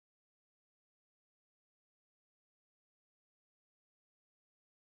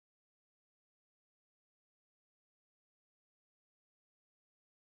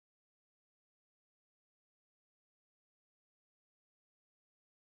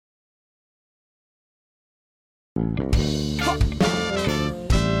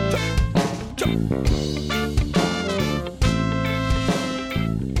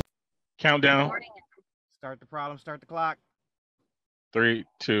Countdown. Start the problem. Start the clock. 3,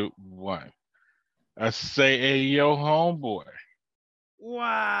 2, 1. I say, hey, yo, homeboy. What?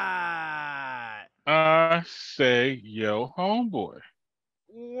 I say, yo, homeboy.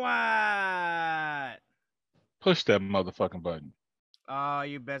 What? Push that motherfucking button. Oh,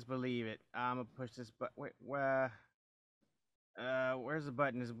 you best believe it. I'm gonna push this button. Wait, where's the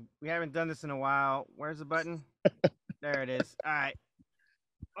button? We haven't done this in a while. Where's the button? There it is. All right.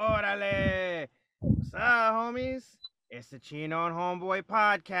 Orale. What's up, homies? It's the Chino and Homeboy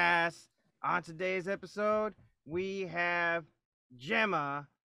podcast. On today's episode, we have Gemma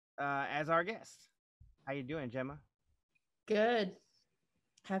as our guest. How you doing, Gemma? Good.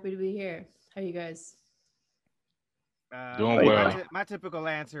 Happy to be here. How you guys? Doing well. My typical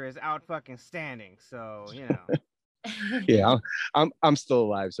answer is out fucking standing. So you know. Yeah, I'm still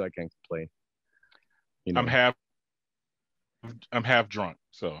alive, so I can't complain. You know, I'm half drunk,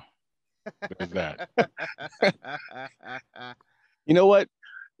 so there's that. You know what?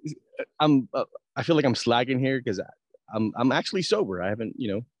 I feel like I'm slacking here because I'm actually sober. I haven't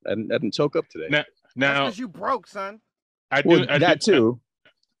choke up today. Now, because you broke, son. I do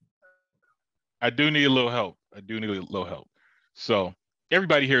need a little help. So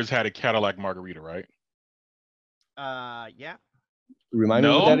everybody here has had a Cadillac margarita, right? Yeah. Remind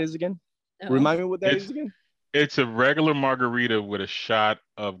me what that is again. No. Remind me what that is again. It's a regular margarita with a shot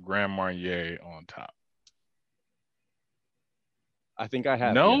of Grand Marnier on top. I think I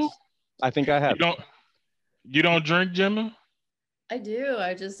have. No, yes. I think I have. You don't drink, Gemma? I do.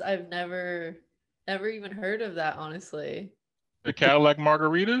 I've never even heard of that, honestly. The Cadillac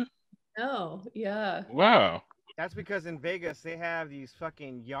margarita? No. Yeah. Wow. That's because in Vegas they have these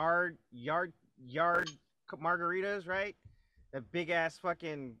fucking yard margaritas, right? The big ass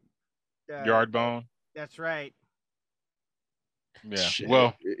fucking Yard bone. That's right. Yeah. Shit.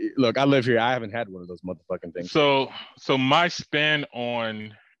 Well, look, I live here. I haven't had one of those motherfucking things. So my spin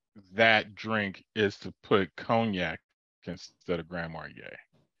on that drink is to put cognac instead of Grand Marnier.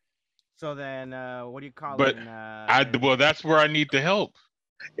 So then, what do you call but it? Well, that's where I need the help.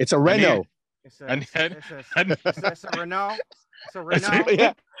 It's a Renault. It's a Renault. It's a Renault.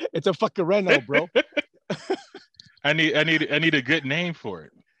 Yeah, it's a fucking Renault, bro. I need a good name for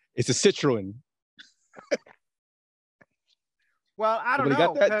it. It's a Citroen. Well, I don't Nobody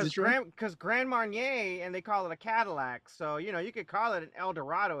know got that, because Grand Marnier and they call it a Cadillac, so you could call it an El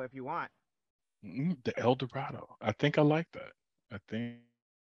Dorado if you want. The El Dorado. I think I like that. I think.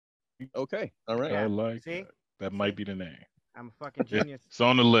 Okay. All right. I like that. That might be the name. I'm a fucking genius. It's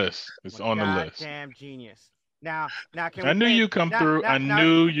on the list. It's on the list. Damn genius. Now can I knew you come through. I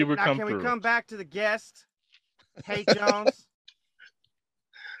knew you would come through. Can we come back to the guest? Hey Jones.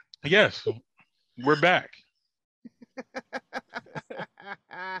 Yes, we're back.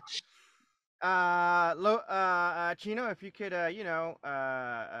 Chino, if you could,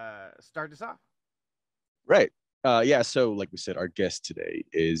 start this off. Right. Yeah. So, like we said, our guest today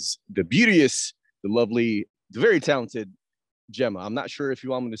is the beauteous, the lovely, the very talented Gemma. I'm not sure if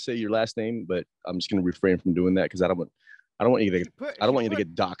you want me to say your last name, but I'm just going to refrain from doing that because I don't want you to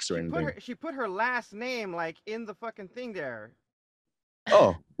get doxxed or anything. She put her last name like in the fucking thing there.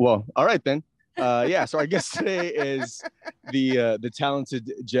 Oh well, all right then. Yeah. So our guest today is the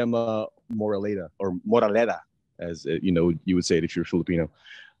talented Gemma Moraleda, as you would say it if you're Filipino.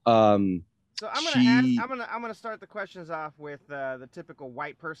 So I'm gonna start the questions off with the typical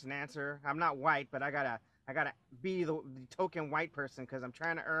white person answer. I'm not white, but I gotta be the token white person because I'm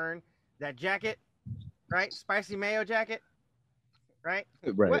trying to earn that jacket, right? Spicy mayo jacket, right?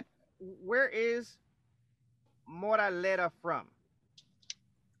 Right. Where is Moraleda from?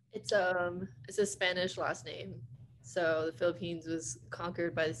 It's a Spanish last name. So the Philippines was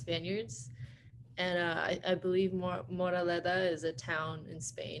conquered by the Spaniards, and I believe Moraleda is a town in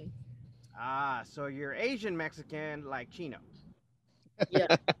Spain. Ah, so you're Asian Mexican like Chino.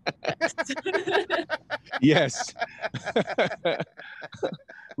 Yeah. Yes.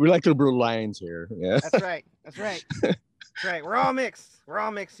 We like to brew lions here. Yeah. That's right. That's right. We're all mixed.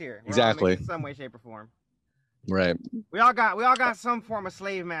 Here. Exactly. In some way, shape, or form. Right. We all got some form of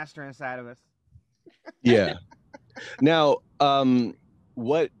slave master inside of us. Yeah. Now,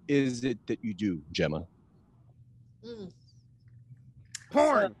 what is it that you do, Gemma?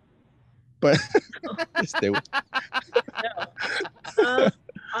 Porn. But stay with.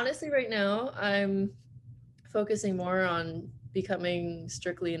 Honestly, right now I'm focusing more on becoming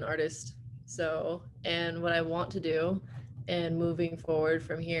strictly an artist. So, and what I want to do and moving forward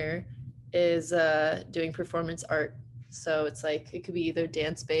from here is doing performance art. So it's like it could be either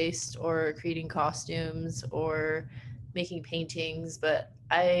dance-based or creating costumes or making paintings. But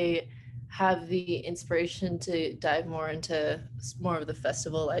I have the inspiration to dive more into more of the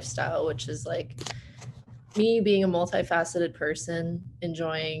festival lifestyle, which is like me being a multifaceted person,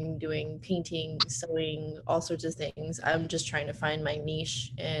 enjoying doing painting, sewing, all sorts of things. I'm just trying to find my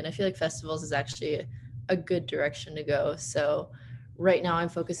niche, and I feel like festivals is actually a good direction to go. So right now I'm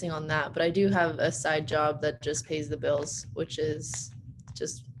focusing on that, but I do have a side job that just pays the bills, which is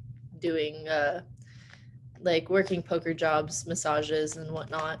just doing like working poker jobs, massages and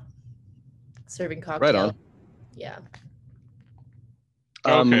whatnot, serving Right cocktails. on. Yeah.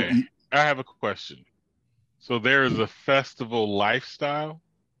 Okay, I have a question. So there is a festival lifestyle,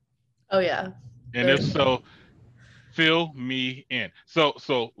 Oh yeah. and if so, fill me in. So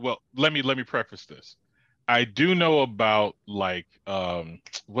well, let me preface this. I do know about like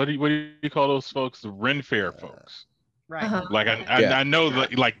what do you call those folks? The Ren Fair folks. Right. Uh-huh. Like Yeah. I know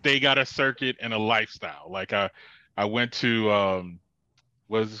that like they got a circuit and a lifestyle. Like I went to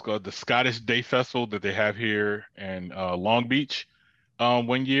what is this called? The Scottish Day Festival that they have here in Long Beach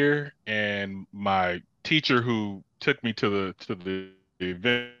one year, and my teacher who took me to the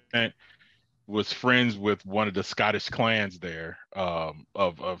event was friends with one of the Scottish clans there,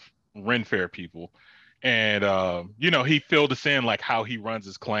 of Ren Fair people. And he filled us in like how he runs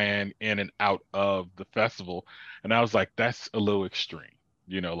his clan in and out of the festival. And I was like, that's a little extreme.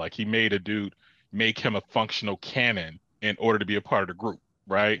 Like he made a dude make him a functional cannon in order to be a part of the group,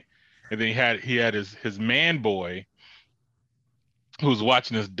 right? And then he had his man boy who was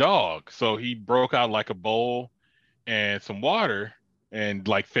watching his dog. So he broke out like a bowl and some water and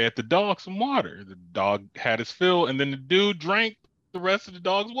like fed the dog some water. The dog had his fill, and then the dude drank the rest of the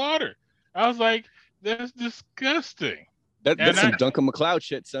dog's water. I was like, that's disgusting. That's And some Duncan McLeod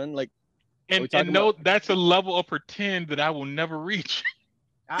shit, son. Like, are we talking no, about? that's a level of pretend that I will never reach.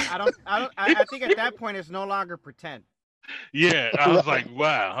 I think at that point it's no longer pretend. Yeah, I was like,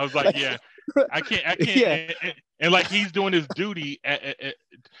 wow. I was like, yeah, I can't. Yeah. And like he's doing his duty.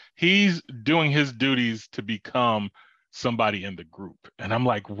 He's doing his duties to become somebody in the group. And I'm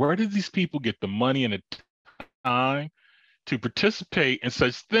like, where did these people get the money and the time to participate in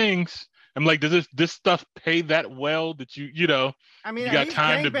such things? I'm like, does this stuff pay that well that I mean, you got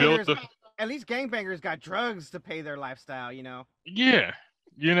time to build the at least gangbangers got drugs to pay their lifestyle, yeah,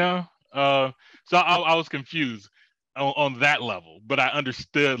 you know? So I was confused on that level, but I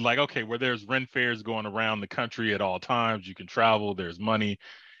understood like, okay, where there's Ren fairs going around the country at all times, you can travel, there's money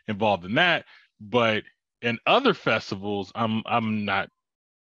involved in that. But in other festivals, I'm not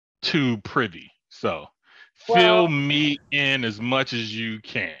too privy. So fill Well, me in as much as you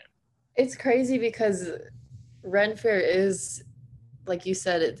can. it's crazy because Ren Fair is, like you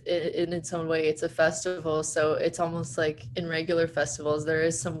said, in its own way, it's a festival. So it's almost like in regular festivals, there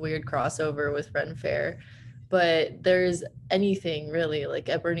is some weird crossover with Ren Fair. But there's anything really, like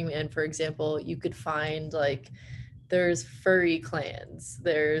at Burning Man, for example, you could find like there's furry clans,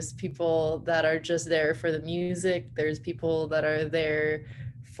 there's people that are just there for the music, there's people that are there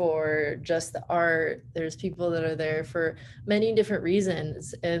for just the art, there's people that are there for many different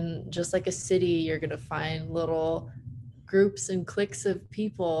reasons. And just like a city, you're going to find little groups and cliques of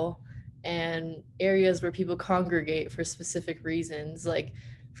people and areas where people congregate for specific reasons. Like,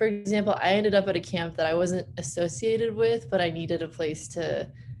 for example, I ended up at a camp that I wasn't associated with, but I needed a place to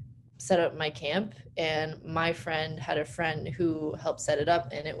set up my camp. And my friend had a friend who helped set it up,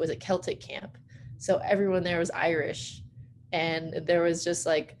 and it was a Celtic camp. So everyone there was Irish. And there was just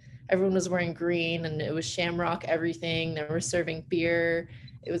like, everyone was wearing green, and it was shamrock everything. They were serving beer.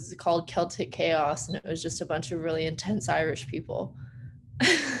 It was called Celtic Chaos, and it was just a bunch of really intense Irish people.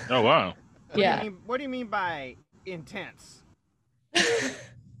 Oh wow. Yeah. What do you mean by intense?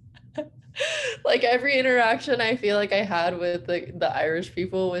 Like every interaction I feel like I had with the Irish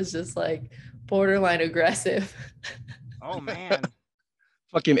people was just like borderline aggressive. Oh man.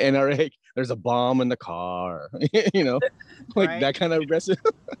 Fucking NRA. There's a bomb in the car. Like Right? that kind of aggressive.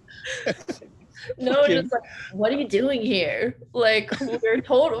 No, just like, what are you doing here? Like, we're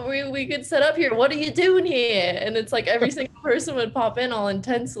told we could set up here. What are you doing here? And it's like every single person would pop in all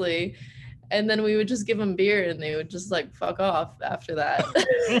intensely, and then we would just give them beer, and they would just like fuck off after that.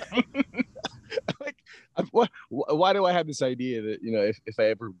 Like, why do I have this idea that if I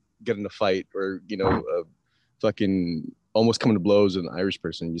ever get in a fight or fucking almost coming to blows with an Irish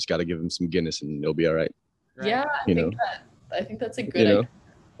person, you just got to give them some Guinness and it'll be all right. Yeah, I think that's a good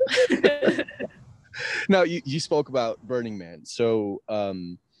idea. Now you spoke about Burning Man. So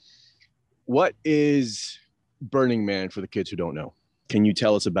what is Burning Man for the kids who don't know? Can you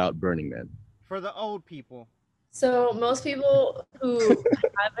tell us about Burning Man? For the old people, So most people who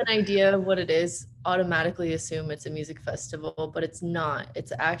have an idea of what it is automatically assume it's a music festival, but it's not.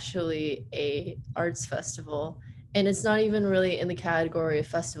 It's actually a arts festival. And it's not even really in the category of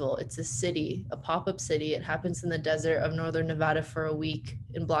festival. It's a city, a pop-up city. It happens in the desert of northern Nevada for a week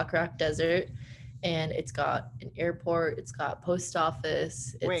in Black Rock Desert. And it's got an airport, it's got post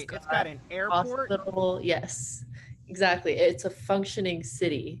office, It's got an airport? hospital. Yes, exactly. It's a functioning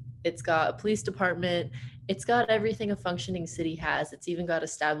city. It's got a police department. It's got everything a functioning city has. It's even got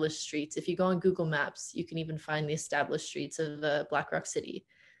established streets. If you go on Google Maps, you can even find the established streets of Black Rock City.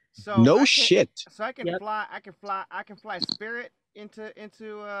 So no shit. So I can fly. I can fly Spirit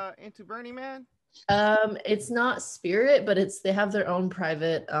into Burning Man. It's not Spirit, but they have their own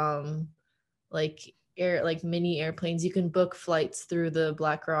private like mini airplanes. You can book flights through the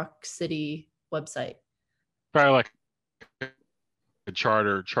Black Rock City website. Probably like a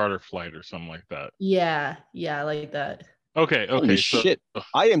charter flight or something like that. Yeah, like that. Okay. Holy shit.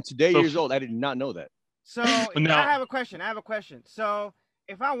 I am today years old. I did not know that. So now, I have a question. So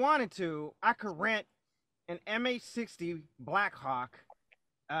if I wanted to, I could rent an MH-60 Black Hawk.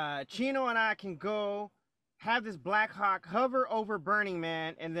 Chino and I can go have this Black Hawk hover over Burning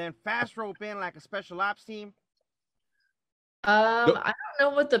Man and then fast rope in like a special ops team. I don't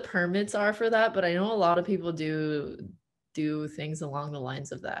know what the permits are for that, but I know a lot of people do things along the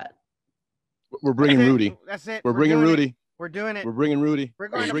lines of that. We're bringing Rudy. That's it. We're bringing Rudy. We're doing it. We're bringing Rudy. We're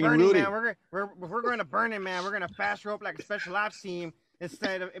going to Burning Man. We're going to Burning Man. We're going to fast rope like a special ops team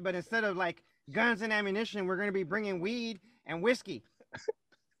instead of like guns and ammunition. We're going to be bringing weed and whiskey.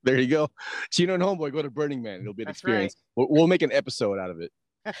 There you go. Chino and Homeboy go to Burning Man. It'll be an experience. Right. We'll make an episode out of it.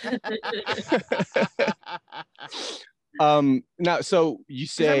 Now, so you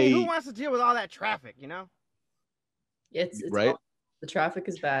say, who wants to deal with all that traffic? You know, it's right. Awful. The traffic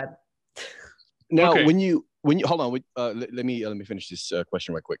is bad. Now, when you hold on, let me finish this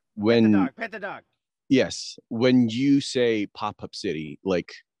question right quick. Pet the dog. Yes, when you say pop-up city,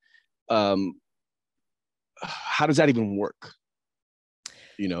 like, how does that even work?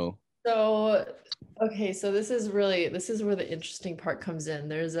 You know. So this is where the interesting part comes in.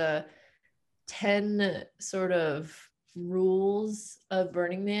 There's a 10 sort of rules of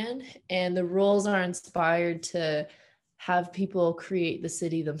Burning Man, and the rules are inspired to have people create the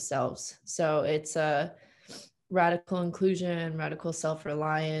city themselves. So it's a radical inclusion, radical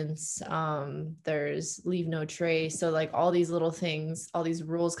self-reliance, there's leave no trace. So like all these little things, all these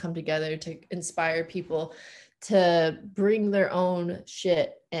rules come together to inspire people to bring their own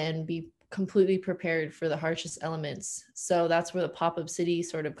shit and be completely prepared for the harshest elements. So that's where the pop-up city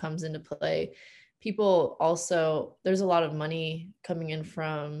sort of comes into play. People also, there's a lot of money coming in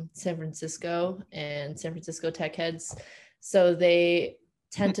from San Francisco and San Francisco tech heads. So they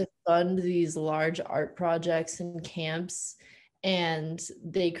tend to fund these large art projects and camps, and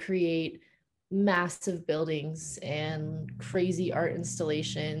they create massive buildings and crazy art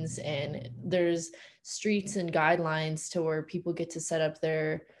installations. And there's streets and guidelines to where people get to set up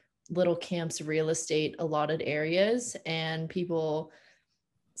their little camps, real estate, allotted areas, and people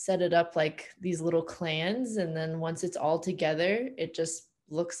set it up like these little clans. And then once it's all together, it just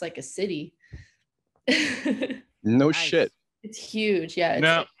looks like a city. No shit. It's huge.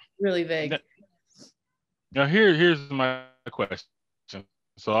 Yeah, it's really big. Now here's my question.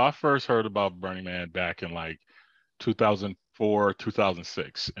 So I first heard about Burning Man back in like 2004,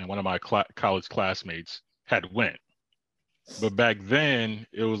 2006, and one of my college classmates had went. But back then,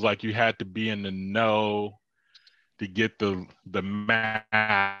 it was like you had to be in the know to get the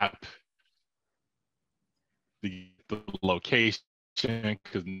map, the location,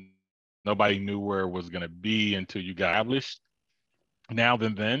 because nobody knew where it was going to be until you got established. Now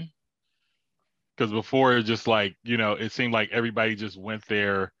than then, because before it was just like, you know, it seemed like everybody just went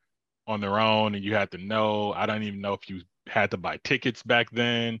there on their own and you had to know. I don't even know if you had to buy tickets back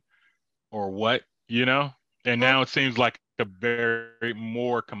then or what, you know. And now it seems like a very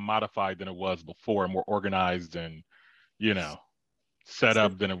more commodified than it was before, more organized and, you know, set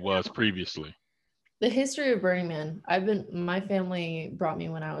up than it was previously. The history of Burning Man, my family brought me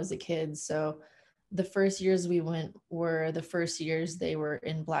when I was a kid. So the first years we went were the first years they were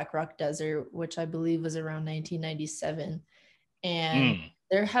in Black Rock Desert, which I believe was around 1997. And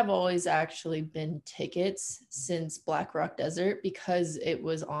there have always actually been tickets since Black Rock Desert because it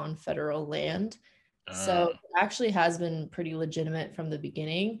was on federal land. So it actually has been pretty legitimate from the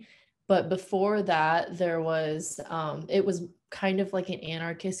beginning. But before that, there was, it was kind of like an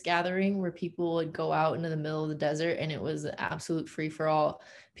anarchist gathering where people would go out into the middle of the desert, and it was an absolute free for all.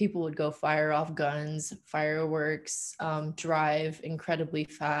 People would go fire off guns, fireworks, drive incredibly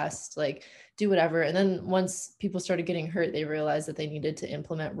fast, like do whatever. And then once people started getting hurt, they realized that they needed to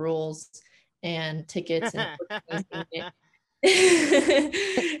implement rules and tickets and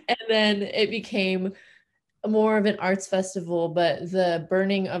and then it became more of an arts festival. But the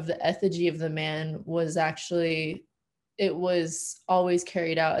burning of the effigy of the man was actually, it was always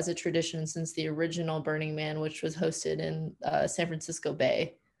carried out as a tradition since the original Burning Man, which was hosted in San Francisco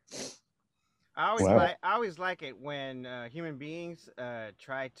Bay. I always like it when human beings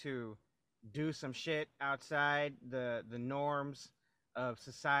try to do some shit outside the norms of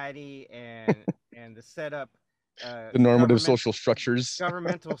society and the setup, the normative social structures,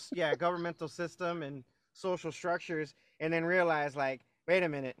 governmental system and social structures, and then realize, like, wait a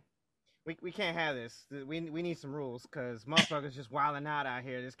minute, we can't have this. We need some rules, because motherfuckers just wilding out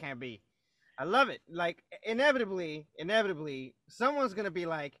here. This can't be. I love it. Like, inevitably, someone's gonna be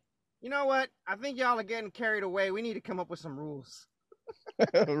like, you know what? I think y'all are getting carried away. We need to come up with some rules.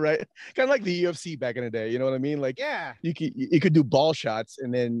 Right? Kind of like the UFC back in the day. You know what I mean? Like, yeah, you could do ball shots,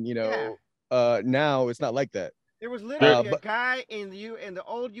 and then now it's not like that. There was literally a guy in the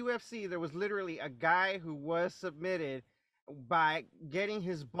old UFC. There was literally a guy who was submitted by getting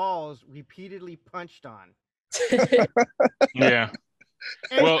his balls repeatedly punched on. Yeah.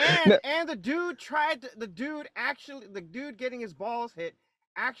 And the dude getting his balls hit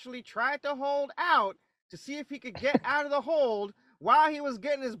actually tried to hold out to see if he could get out of the hold while he was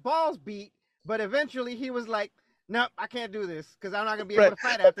getting his balls beat, but eventually he was like, nope, I can't do this because I'm not gonna be able to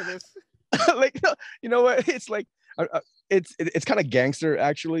fight after this. Like, you know what? It's like, it's kind of gangster,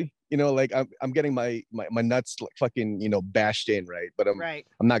 actually. You know, like I'm getting my nuts like fucking, bashed in, right? But I'm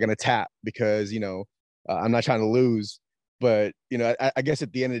not gonna tap because I'm not trying to lose. But I guess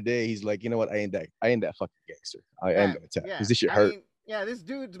at the end of the day, he's like, you know what? I ain't that fucking gangster. I am gonna tap because this shit hurt. This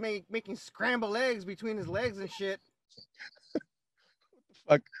dude's making scrambled eggs between his legs and shit.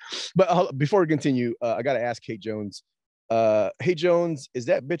 Fuck. But before we continue, I gotta ask Kate Jones. Hey Jones, is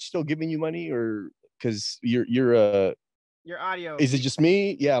that bitch still giving you money, or because your audio? Is it just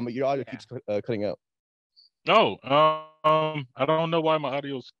me? Yeah, your audio keeps cutting out. No, I don't know why my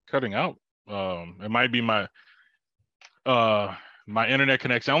audio's cutting out. It might be my internet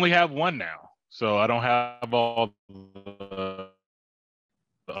connection. I only have one now, so I don't have all the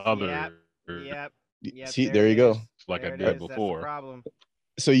other. Yep. See, there you go. Like I did before. That's the problem.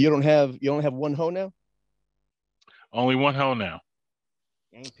 So you don't have one hoe now? Only one hoe now.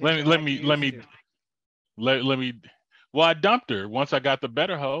 Let me. Well, I dumped her once I got the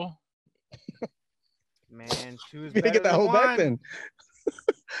better hoe. Man, she was better get that hoe back then.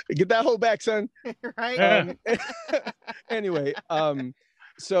 Get that hoe back, son. Right. Anyway,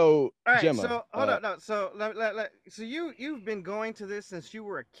 so all right, Gemma, so hold on, no. So you've been going to this since you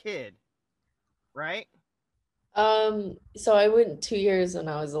were a kid, right? So I went 2 years when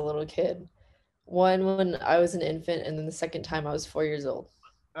I was a little kid. One when I was an infant, and then the second time I was 4 years old.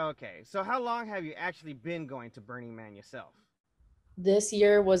 Okay, so how long have you actually been going to Burning Man yourself? This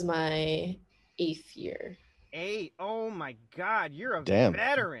year was my 8th year. 8? Oh my God, you're a Damn.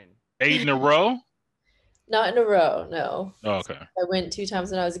 veteran. 8 in a row? Not in a row, no. Oh, okay. I went 2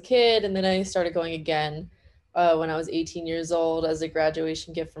 times when I was a kid, and then I started going again when I was 18 years old as a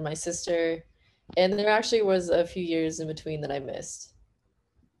graduation gift from my sister. And there actually was a few years in between that I missed.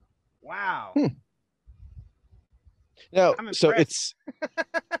 Wow. Now, so it's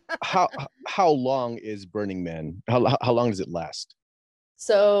how long is Burning Man? How long does it last?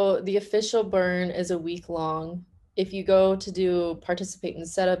 So the official burn is a week long. If you go to participate in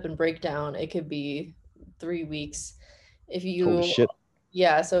setup and breakdown, it could be 3 weeks. If you Holy shit.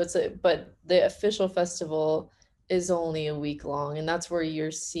 Yeah, so but the official festival is only a week long, and that's where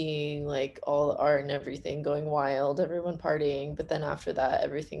you're seeing like all the art and everything going wild, everyone partying. But then after that,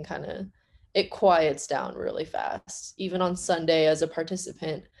 everything it quiets down really fast. Even on Sunday, as a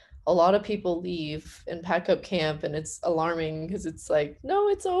participant, a lot of people leave and pack up camp, and it's alarming because it's like, no,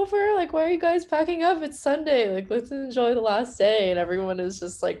 it's over. Like, why are you guys packing up? It's Sunday. Like, let's enjoy the last day. And everyone is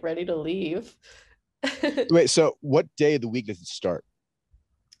just like ready to leave. Wait, so what day of the week does it start?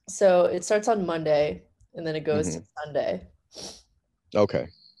 So it starts on Monday, and then it goes to Sunday. Okay.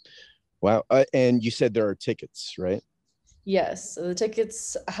 Wow. And you said there are tickets, right? Yes. So the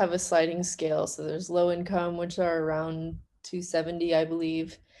tickets have a sliding scale. So there's low income, which are around $270, I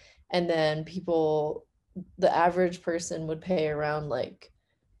believe. And then the average person would pay around like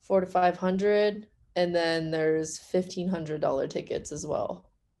 $400 to $500. And then there's $1,500 tickets as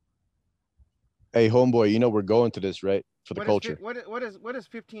well. Hey, homeboy, you know we're going to this, right? For the culture. What does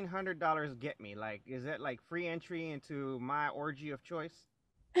 $1,500 get me? Like, is that like free entry into my orgy of choice?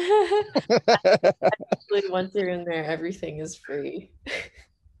 Actually, once you're in there, everything is free.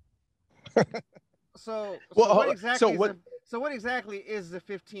 So Well, what so exactly what? what exactly is the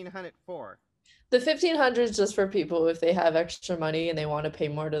 1,500 for? The 1,500 is just for people if they have extra money and they want to pay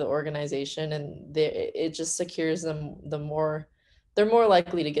more to the organization, and it just secures them they're more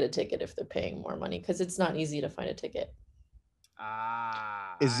likely to get a ticket if they're paying more money because it's not easy to find a ticket.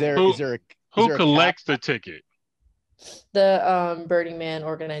 Is there a collects the ticket? The Burning Man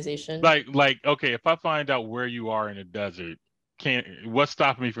organization. Like okay, if I find out where you are in the desert, what's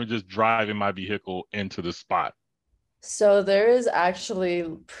stopping me from just driving my vehicle into the spot? So there is actually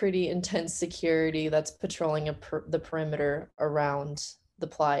pretty intense security that's patrolling the perimeter around the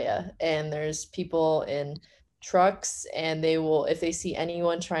playa, and there's people in trucks, and they will, if they see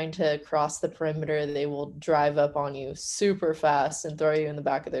anyone trying to cross the perimeter, they will drive up on you super fast and throw you in the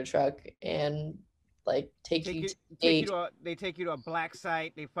back of their truck and like take you to they take you to a black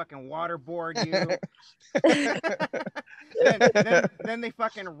site, they fucking waterboard you. then they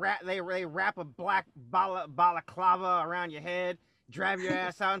fucking wrap a black balaclava around your head, drive your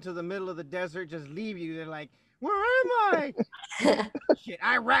ass out into the middle of the desert, just leave you. They're like, where am I? Shit,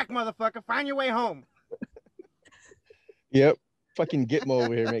 Iraq, motherfucker, find your way home. Yep. Fucking Gitmo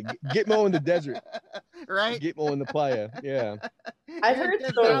over here, man. Gitmo in the desert. Right? Gitmo in the playa. Yeah. I've heard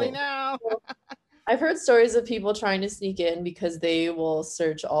stories now. I've heard stories of people trying to sneak in because they will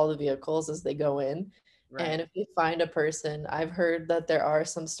search all the vehicles as they go in. Right. And if they find a person, I've heard that there are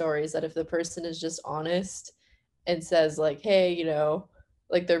some stories that if the person is just honest and says like, hey, you know,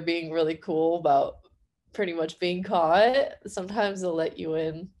 like they're being really cool about pretty much being caught, sometimes they'll let you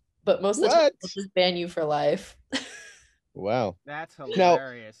in. But most of the time they'll just ban you for life. Wow, that's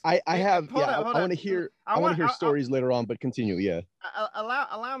hilarious. Now, I want to hear stories later on, but continue. Yeah.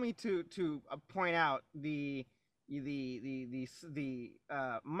 Allow me to point out the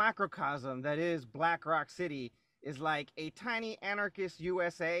microcosm that is Black Rock City is like a tiny anarchist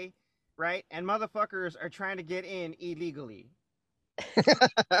USA, right? And motherfuckers are trying to get in illegally.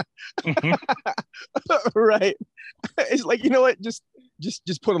 Right. It's like, you know what? Just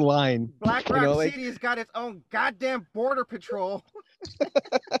put a line. Black Rock City's got its own goddamn border patrol.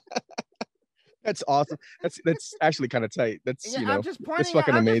 That's awesome. That's actually kind of tight. That's it's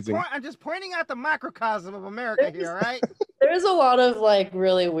fucking amazing. I'm just pointing out the macrocosm of America here, right? There's a lot of like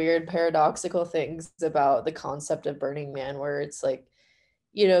really weird paradoxical things about the concept of Burning Man, where it's like,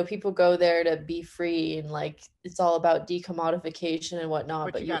 you know, people go there to be free and like it's all about decommodification and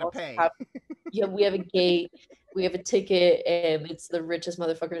whatnot. But you gotta pay. We have a gate, we have a ticket, and it's the richest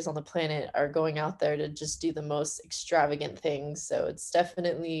motherfuckers on the planet are going out there to just do the most extravagant things. So it's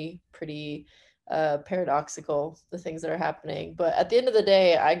definitely pretty paradoxical, the things that are happening. But at the end of the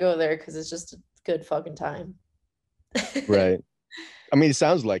day, I go there because it's just a good fucking time. Right. I mean, it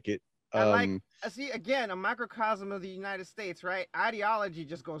sounds like it. See, again, a microcosm of the United States, right? Ideology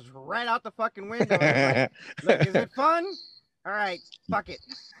just goes right out the fucking window. Like, look, is it fun? All right, fuck it.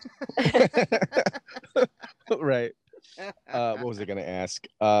 Right. What was I gonna ask?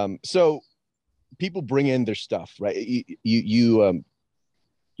 So people bring in their stuff, right? You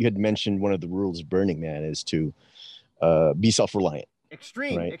had mentioned one of the rules of Burning Man is to be self-reliant.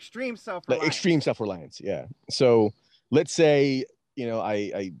 Extreme self-reliance. Extreme self-reliance, yeah. So let's say, you know,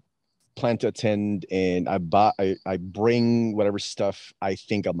 I plan to attend and I bring whatever stuff I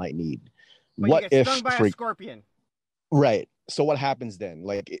think I might need. But what you get stung by a scorpion? Right. So what happens then?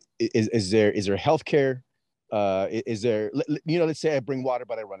 Like, is there healthcare? Is there, you know, let's say I bring water,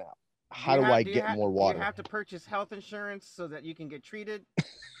 but I run out. How do I get more water? Do you have to purchase health insurance so that you can get treated?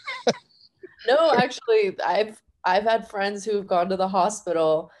 No, actually, I've had friends who've gone to the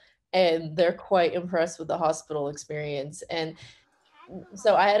hospital and they're quite impressed with the hospital experience. And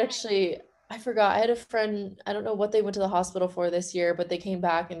so I had I forgot, I had a friend, I don't know what they went to the hospital for this year, but they came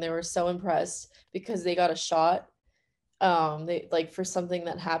back and they were so impressed because they got a shot. They like for something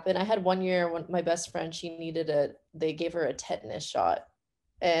that happened. I had one year when my best friend, they gave her a tetanus shot,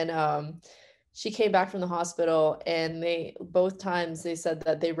 and she came back from the hospital, and both times they said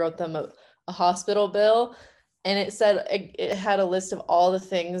that they wrote them a hospital bill, and it said it had a list of all the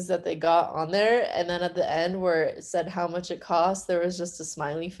things that they got on there, and then at the end where it said how much it cost, there was just a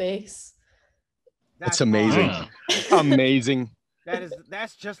smiley face. That's amazing. Amazing.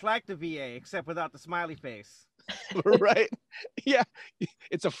 That's just like the VA, except without the smiley face. Right. Yeah,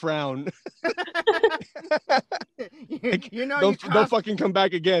 it's a frown. You know, don't fucking come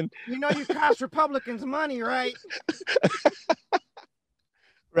back again. You know, you cost Republicans money, right?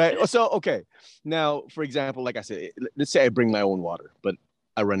 Right. So, okay. Now, for example, like I said, let's say I bring my own water, but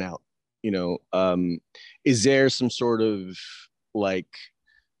I run out. You know, is there some sort of like,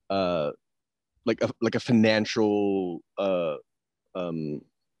 uh, like a financial um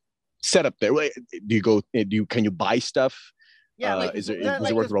setup there? Do you go? Do you can you buy stuff? Yeah, like Is there like does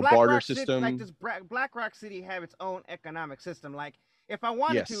it work this through a Black barter Rock City, like system? this Black Rock City have its own economic system. Like if I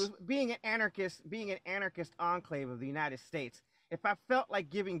wanted Yes. to, being an anarchist enclave of the United States, if I felt like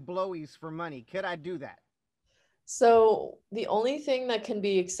giving blowies for money, could I do that? So the only thing that can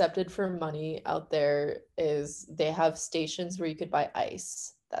be accepted for money out there is they have stations where you could buy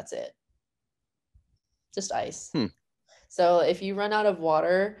ice. That's it. Just ice. Hmm. So if you run out of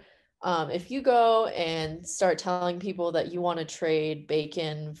water, if you go and start telling people that you want to trade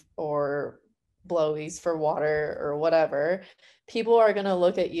bacon or blowies for water or whatever, people are going to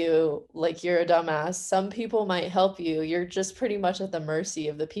look at you like you're a dumbass. Some people might help you. You're just pretty much at the mercy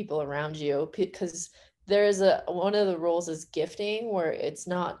of the people around you because there's one of the rules is gifting where it's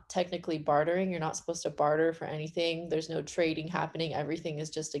not technically bartering. You're not supposed to barter for anything. There's no trading happening. Everything is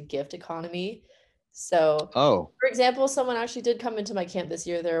just a gift economy. So Oh. for example, someone actually did come into my camp this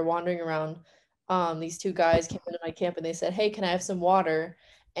year. They were wandering around. These two guys came into my camp and they said, "Hey, can I have some water?"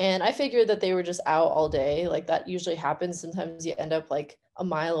 And I figured that they were just out all day. Like that usually happens. Sometimes you end up like a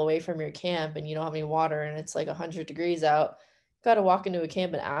mile away from your camp and you don't have any water and it's like 100 degrees out. Got to walk into a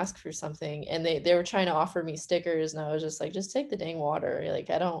camp and ask for something. And they were trying to offer me stickers and I was just like, just take the dang water. Like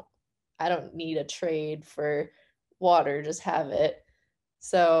I don't need a trade for water. Just have it.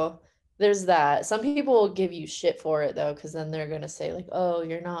 So there's that. Some people will give you shit for it though, because then they're gonna say like, "Oh,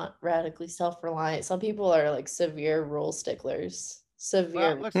 you're not radically self-reliant." Some people are like severe rule sticklers. Well,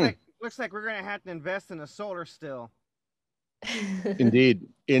 Severe. Hmm. looks like we're gonna have to invest in a solar still. Indeed.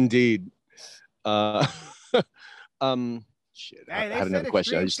 Indeed. Uh. Shit. Hey, I they had said another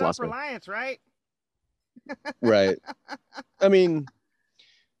question. I extreme just lost my. self-reliance, right? Right. I mean,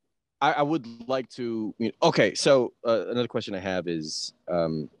 I would like to. Okay, so another question I have is,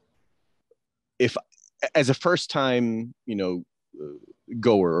 if as a first time,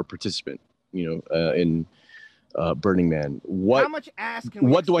 goer or participant, in Burning Man, How much ass can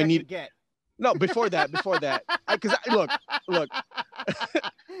we what do I expect to need? get? No, before that, because look.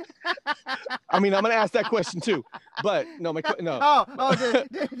 I mean, I'm gonna ask that question too, but no, no.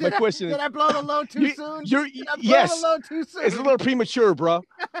 My question is, did I blow the load too soon? you're Did I blow the yes, load too soon? it's a little premature, bro.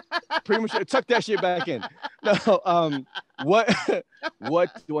 Premature. Tuck that shit back in. No, what what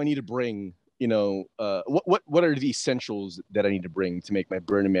do I need to bring? What are the essentials that I need to bring to make my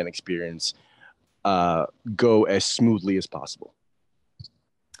Burning Man experience go as smoothly as possible?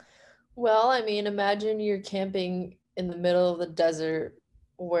 Well, I mean, imagine you're camping in the middle of the desert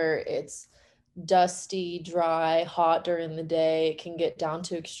where it's dusty, dry, hot during the day. It can get down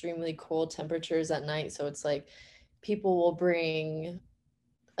to extremely cold temperatures at night. So it's like people will bring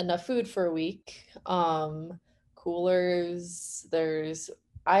enough food for a week. Coolers.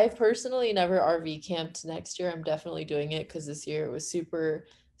 I've personally never RV camped. Next year I'm definitely doing it because this year it was super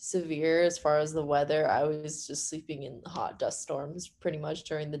severe as far as the weather. I was just sleeping in hot dust storms pretty much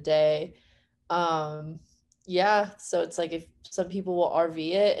during the day. Um, yeah, so it's like if some people will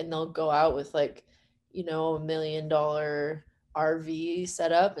RV it and they'll go out with like, $1 million RV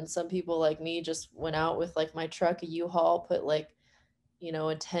setup, and some people like me just went out with like my truck, a U-Haul, put like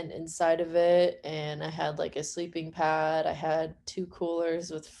a tent inside of it. And I had like a sleeping pad. I had two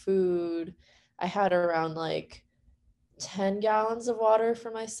coolers with food. I had around like 10 gallons of water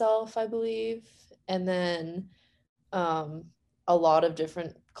for myself, I believe. And then um, a lot of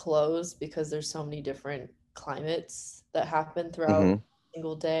different clothes because there's so many different climates that happen throughout Mm-hmm. a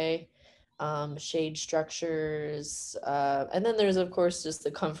single day. Shade structures. And then there's, of course, just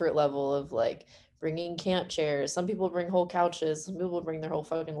the comfort level of like bringing camp chairs. Some people bring whole couches. Some people bring their whole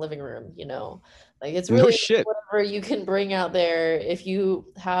fucking living room. Like it's No really shit. whatever you can bring out there if you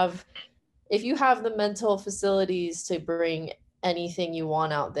have the mental facilities to bring anything you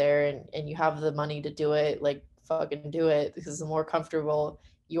want out there and you have the money to do it, like fucking do it, because the more comfortable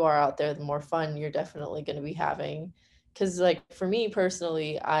you are out there, the more fun you're definitely going to be having. Because like for me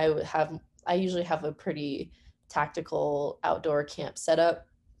personally, I usually have a pretty tactical outdoor camp setup.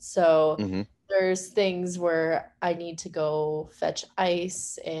 So Mm-hmm. there's things where I need to go fetch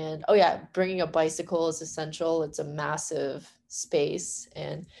ice, and oh yeah, bringing a bicycle is essential. It's a massive space,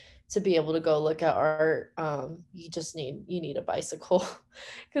 and to be able to go look at art, you need a bicycle.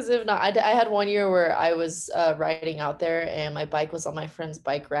 Because if not, I had one year where I was riding out there and my bike was on my friend's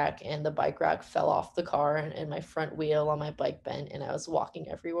bike rack and the bike rack fell off the car, and my front wheel on my bike bent and I was walking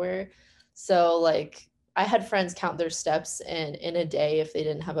everywhere. So like I had friends count their steps, and in a day, if they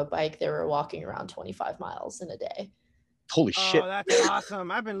didn't have a bike, they were walking around 25 miles in a day. Holy shit. Oh, that's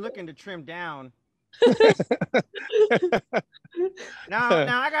awesome. I've been looking to trim down. Now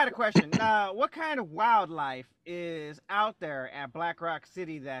I got a question. What kind of wildlife is out there at Black Rock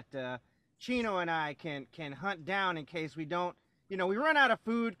City that Chino and I can hunt down in case we don't, we run out of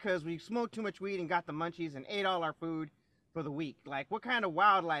food because we smoked too much weed and got the munchies and ate all our food for the week? Like, what kind of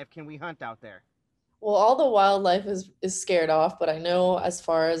wildlife can we hunt out there? Well, all the wildlife is scared off, but I know as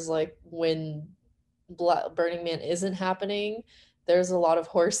far as like when Burning Man isn't happening, there's a lot of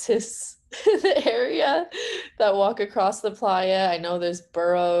horses in the area that walk across the playa. I know there's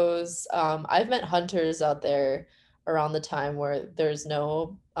burros. I've met hunters out there around the time where there's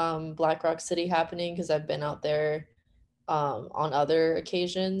no Black Rock City happening, because I've been out there on other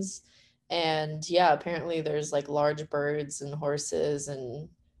occasions. And yeah, apparently there's like large birds and horses and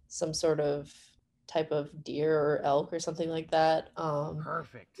some sort of type of deer or elk or something like that.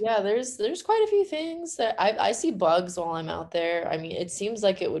 Perfect. Yeah, there's quite a few things that I see bugs while I'm out there. I mean, it seems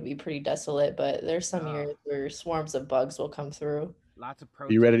like it would be pretty desolate, but there's some years where swarms of bugs will come through. Lots of Are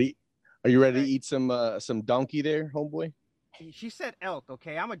protein. you ready to eat some donkey there, homeboy? She said elk,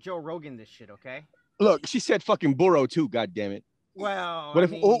 okay? I'm a Joe Rogan this shit, okay? Look, she said fucking burro too, god damn it. Well, what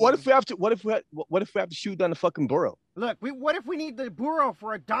if we have to shoot down the fucking burro? Look, what if we need the burro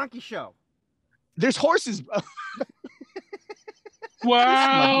for a donkey show? There's horses.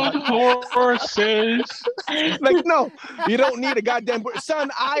 Wild horses. Like, no, you don't need a goddamn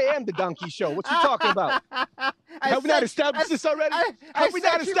son. I am the donkey show. What you talking about? Have we not established this already? Have we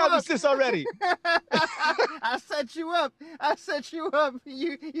not established this already? I set you up.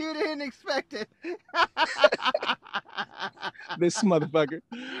 You didn't expect it. This motherfucker.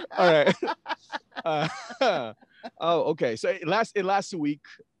 All right. Oh, okay. So it lasts a week.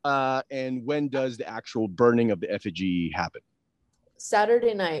 And when does the actual burning of the effigy happen?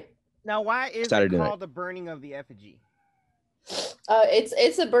 Saturday night. Now, why is Saturday it called night. the burning of the effigy?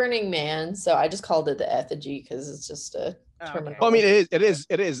 It's a Burning Man, so I just called it the effigy because it's just a terminology. Well, I mean, it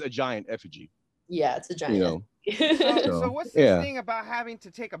is a giant effigy. Yeah, it's a giant. So what's this thing about having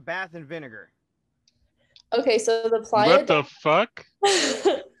to take a bath in vinegar? Okay, so the playa. What the fuck?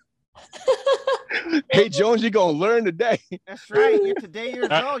 Hey, Jones, you're gonna learn today. That's right. You're today years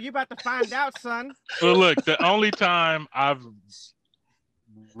old. You about to find out, son. Well, look, the only time I've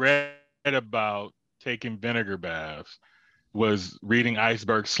read about taking vinegar baths was reading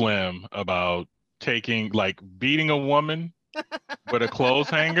Iceberg Slim about beating a woman with a clothes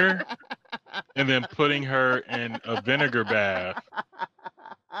hanger and then putting her in a vinegar bath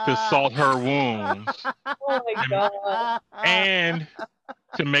to salt her wounds. Oh my god. And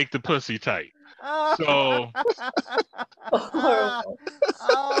to make the pussy tight. So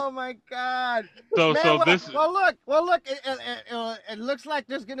oh my god. So Man, so this well look it looks like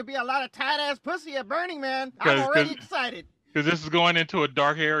there's gonna be a lot of tight ass pussy at Burning Man. I'm already excited. Because this is going into a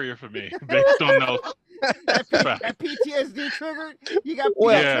dark area for me based on those. That PTSD triggered. You got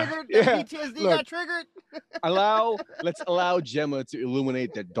triggered. Yeah. That PTSD got triggered. Let's allow Gemma to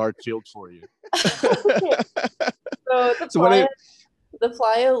illuminate that dark field for you. The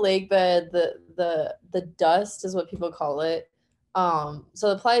playa lake bed, the dust is what people call it. So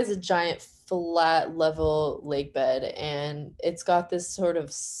the playa is a giant flat level lake bed, and it's got this sort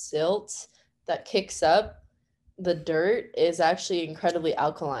of silt that kicks up. The dirt is actually incredibly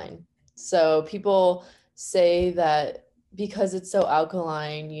alkaline. So people say that because it's so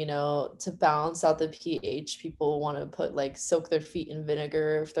alkaline, to balance out the pH, people want to soak their feet in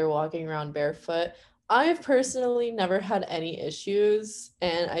vinegar if they're walking around barefoot. I've personally never had any issues,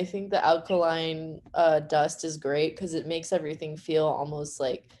 and I think the alkaline dust is great because it makes everything feel almost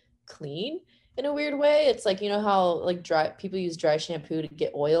like clean in a weird way. It's like, how people use dry shampoo to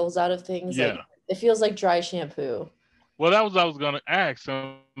get oils out of things. Yeah. Like, it feels like dry shampoo. Well, that was what I was going to ask.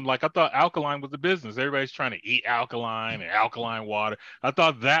 I thought alkaline was the business. Everybody's trying to eat alkaline and alkaline water. I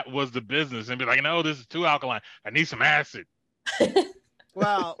thought that was the business, and be like, no, this is too alkaline. I need some acid.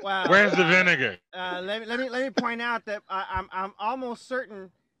 Well. Where's the vinegar? Let me point out that I'm almost certain,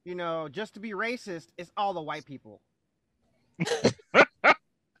 just to be racist, it's all the white people. Can I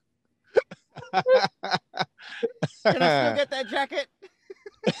still get that jacket?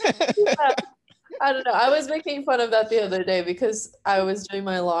 Yeah. I don't know. I was making fun of that the other day because I was doing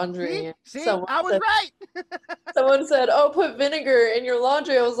my laundry. See? I was right. Someone said, "Oh, put vinegar in your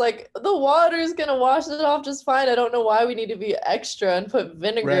laundry." I was like, "The water's gonna wash it off just fine. I don't know why we need to be extra and put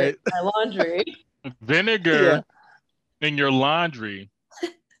vinegar in my laundry." Vinegar in your laundry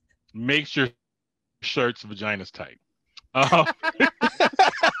makes your shirt's vaginas tight. Uh,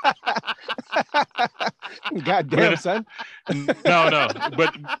 Goddamn, son. no.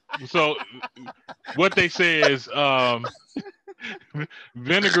 But so what they say is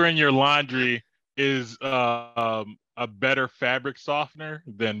vinegar in your laundry is a better fabric softener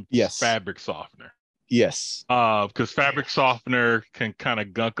than Yes. fabric softener. Yes. Because fabric softener can kind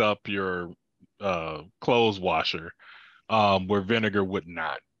of gunk up your clothes washer, where vinegar would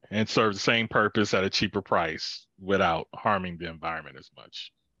not, and serve the same purpose at a cheaper price without harming the environment as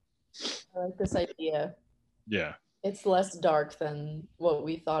much. I like this idea. Yeah. It's less dark than what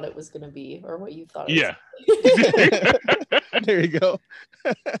we thought it was going to be, or what you thought it Yeah. was. There you go.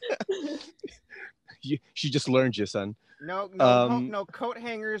 She just learned you, son. No coat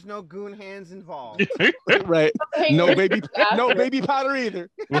hangers, no goon hands involved. Right. No baby powder either.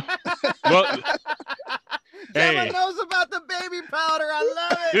 Well, Gemma hey. knows about the baby powder. I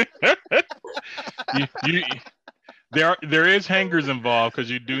love it. There is hangers involved because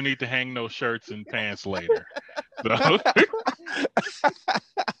you do need to hang those shirts and pants later. So.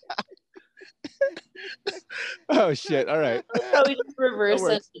 Oh shit! All right. How we just reverse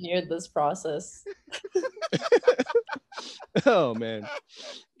engineered this process. Oh man.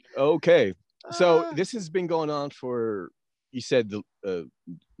 Okay. So this has been going on for, you said, the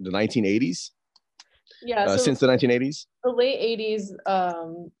 1980s. Yeah. So since the 1980s. The late 80s,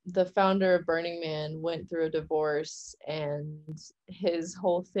 the founder of Burning Man went through a divorce, and his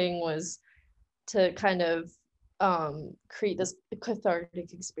whole thing was to kind of create this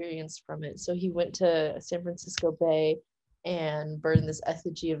cathartic experience from it. So he went to San Francisco Bay and burned this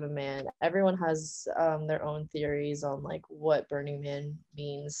effigy of a man. Everyone has their own theories on like what Burning Man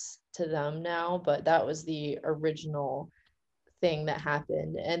means to them now, but that was the original thing that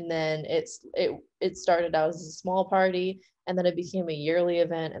happened. And then it started out as a small party, and then it became a yearly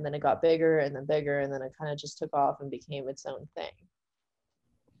event, and then it got bigger and then bigger, and then it kind of just took off and became its own thing.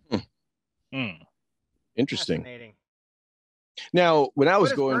 Interesting. Now, when I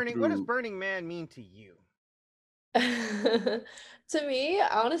was going through, what does Burning Man mean to you? To me,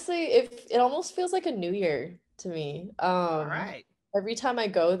 honestly, it almost feels like a new year to me. All right. Every time I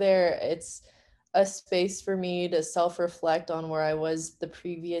go there, it's a space for me to self-reflect on where I was the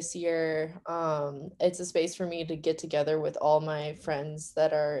previous year. It's a space for me to get together with all my friends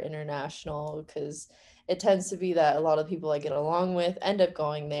that are international, because it tends to be that a lot of people I get along with end up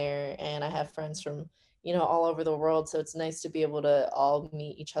going there, and I have friends from all over the world, so it's nice to be able to all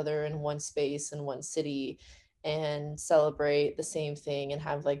meet each other in one space in one city and celebrate the same thing and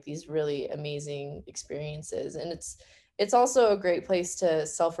have like these really amazing experiences. And it's also a great place to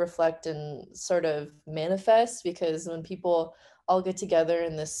self-reflect and sort of manifest, because when people all get together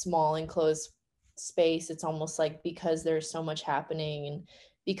in this small enclosed space, it's almost like, because there's so much happening and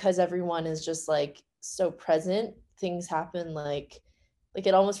because everyone is just like so present, things happen like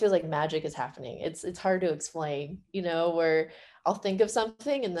it almost feels like magic is happening. It's hard to explain, where I'll think of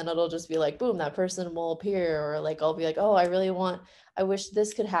something and then it'll just be like, boom, that person will appear. Or like, I'll be like, oh, I wish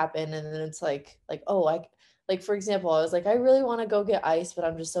this could happen. And then it's like, oh, like, for example, I was like, I really want to go get ice, but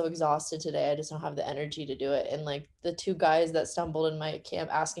I'm just so exhausted today. I just don't have the energy to do it. And like the two guys that stumbled in my camp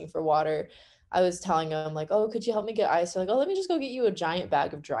asking for water, I was telling them like, oh, could you help me get ice? They're like, oh, let me just go get you a giant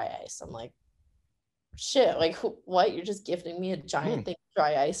bag of dry ice. I'm like, shit, like what? You're just gifting me a giant thing of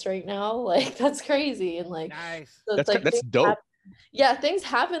dry ice right now? Like, that's crazy. And like, nice. So that's dope. Things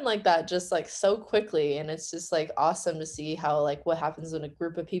happen like that just like so quickly, and it's just like awesome to see how like what happens when a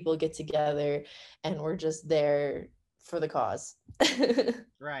group of people get together and we're just there for the cause.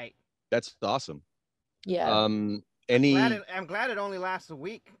 Right. That's awesome. Yeah. I'm glad it only lasts a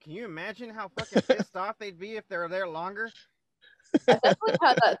week. Can you imagine how fucking pissed off they'd be if they're there longer? I definitely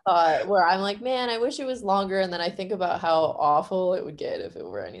had that thought where I'm like, man, I wish it was longer, and then I think about how awful it would get if it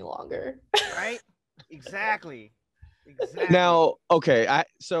were any longer. Right? Exactly. Now, okay,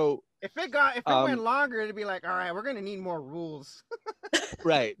 so if it went longer, it'd be like, all right, we're gonna need more rules.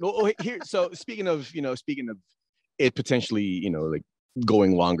 Right. Well, here. So speaking of it potentially, like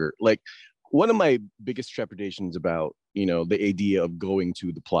going longer, like one of my biggest trepidations about, the idea of going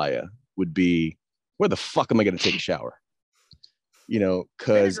to the playa would be, where the fuck am I going to take a shower?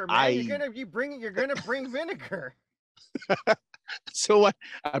 Because you're gonna bring vinegar. So what?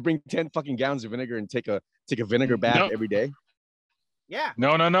 I bring 10 fucking gallons of vinegar and take a vinegar bath every day. Yeah.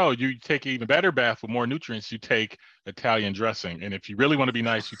 No. You take an even better bath with more nutrients. You take Italian dressing, and if you really want to be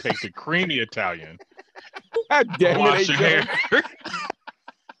nice, you take the creamy Italian. God damn it, wash your hair.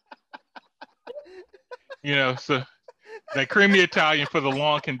 So that creamy Italian for the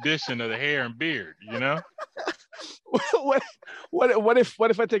long condition of the hair and beard. What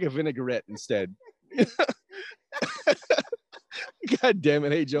if I take a vinaigrette instead? God damn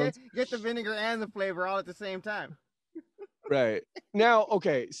it. Hey, Jones. Get the vinegar and the flavor all at the same time. Right. Now,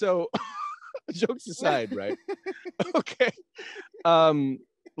 okay, so jokes aside, right? Okay.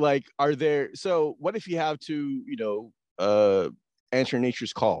 Like, are there, so what if you have to, answer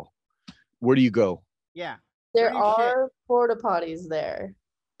nature's call? Where do you go? Yeah. There are porta potties there.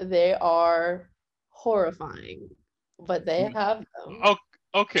 They are horrifying, but they have them. Oh,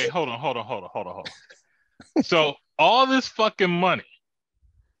 okay, hold on. So all this fucking money,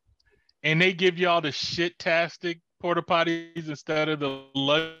 and they give y'all the shit-tastic porta potties instead of the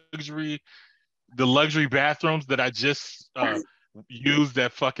luxury bathrooms that I just used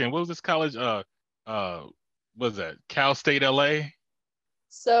at fucking, what was this college? What was that? Cal State LA?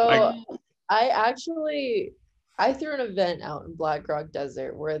 So I threw an event out in Black Rock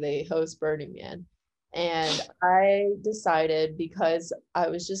Desert where they host Burning Man. And I decided, because I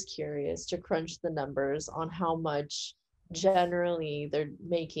was just curious, to crunch the numbers on how much generally they're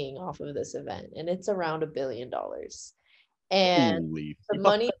making off of this event. And it's around $1 billion. And Holy the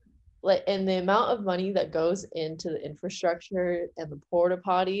money, like, and the amount of money that goes into the infrastructure and the porta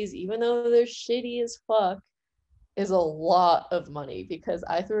potties, even though they're shitty as fuck, is a lot of money, because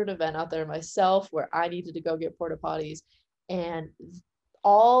I threw an event out there myself where I needed to go get porta potties, and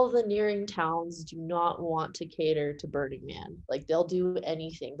all the nearing towns do not want to cater to Burning Man. Like, they'll do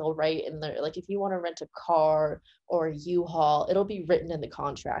anything. They'll write in there, like, if you want to rent a car or a U-Haul, it'll be written in the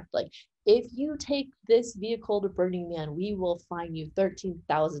contract. Like, if you take this vehicle to Burning Man, we will fine you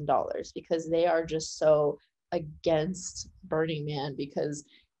 $13,000, because they are just so against Burning Man, because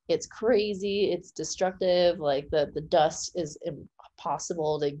it's crazy, it's destructive, like the dust is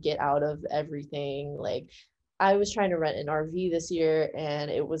impossible to get out of everything. Like, I was trying to rent an RV this year,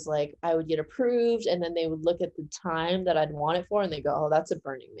 and it was like I would get approved, and then they would look at the time that I'd want it for, and they go, oh, that's a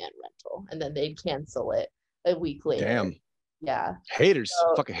Burning Man rental, and then they'd cancel it a week later. Damn. Yeah. Haters.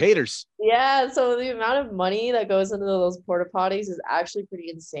 Fucking haters. Yeah. So the amount of money that goes into those porta potties is actually pretty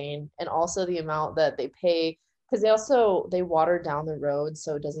insane. And also the amount that they pay, because they water down the road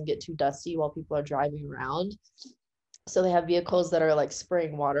so it doesn't get too dusty while people are driving around. So they have vehicles that are like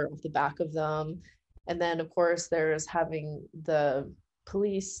spraying water off the back of them. And then, of course, there's having the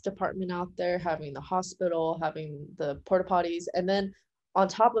police department out there, having the hospital, having the porta potties. And then on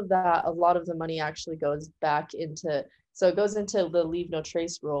top of that, a lot of the money actually goes back into, so it goes into the leave no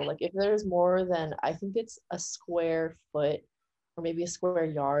trace rule. Like, if there's more than, I think it's a square foot or maybe a square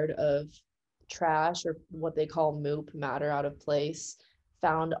yard of trash, or what they call moop, matter out of place,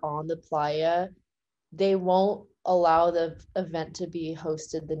 found on the playa, they won't allow the event to be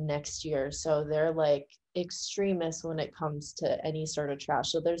hosted the next year. So they're like extremists when it comes to any sort of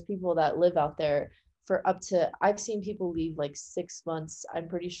trash. So there's people that live out there for up to, I've seen people leave like 6 months, I'm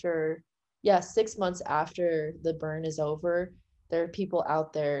pretty sure, 6 months after the burn is over. There are people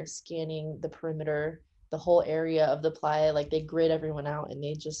out there scanning the perimeter, the whole area of the playa. Like, they grid everyone out, and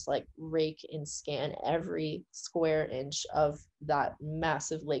they just like rake and scan every square inch of that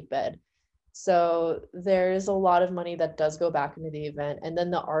massive lake bed. So there's a lot of money that does go back into the event. And then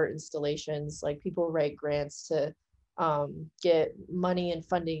the art installations, like, people write grants to get money and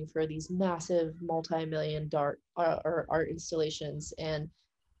funding for these massive multi-million art installations. And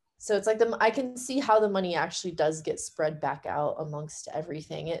so it's like I can see how the money actually does get spread back out amongst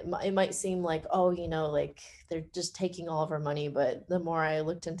everything. It might seem like, oh, like they're just taking all of our money. But the more I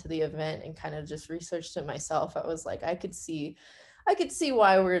looked into the event and kind of just researched it myself, I was like, I could see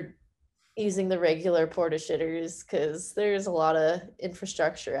why we're using the regular porta shitters, because there's a lot of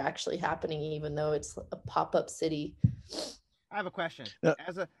infrastructure actually happening, even though it's a pop-up city. I have a question.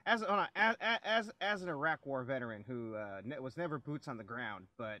 As an Iraq War veteran who was never boots on the ground,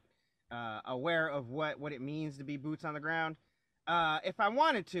 but aware of what it means to be boots on the ground, if I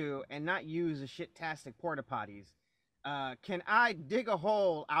wanted to and not use a shit-tastic porta potties, can I dig a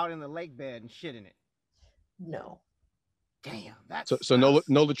hole out in the lake bed and shit in it? No. Damn, that's so no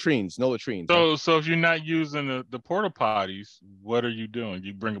latrines. So if you're not using the porta potties, what are you doing?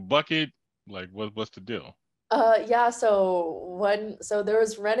 You bring a bucket? Like, what's the deal? So there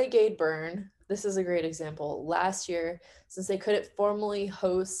was Renegade Burn. This is a great example. Last year, since they couldn't formally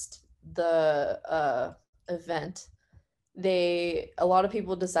host the event, a lot of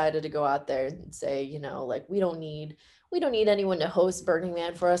people decided to go out there and say, like, we don't need anyone to host Burning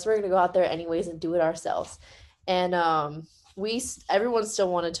Man for us. We're gonna go out there anyways and do it ourselves. And everyone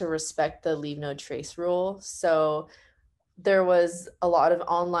still wanted to respect the leave no trace rule. So there was a lot of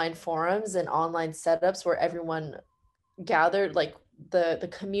online forums and online setups where everyone gathered, like the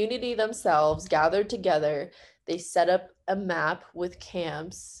community themselves gathered together. they set up a map with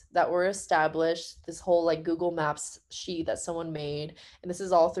camps that were established, this whole like Google Maps sheet that someone made, and this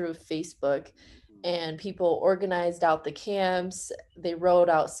is all through Facebook, and people organized out the camps. They wrote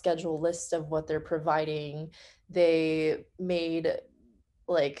out schedule lists of what they're providing. They made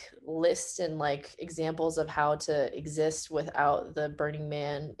like lists and like examples of how to exist without the Burning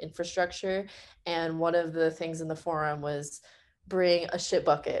Man infrastructure. And one of the things in the forum was bring a shit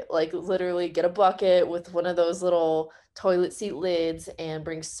bucket, like literally get a bucket with one of those little toilet seat lids and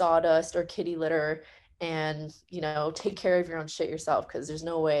bring sawdust or kitty litter, and take care of your own shit yourself, because there's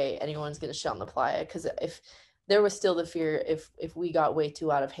no way anyone's going to shit on the playa. Because if there was still the fear, if we got way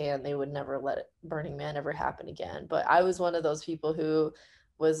too out of hand, they would never let Burning Man ever happen again. But I was one of those people who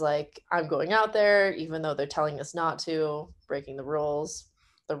was like, I'm going out there even though they're telling us not to, breaking the rules,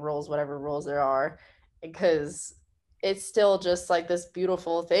 whatever rules there are, because it's still just like this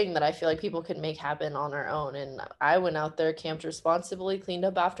beautiful thing that I feel like people can make happen on our own. And I went out there, camped responsibly, cleaned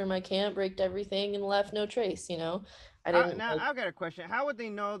up after my camp, raked everything, and left no trace. I didn't. Now I've got a question. How would they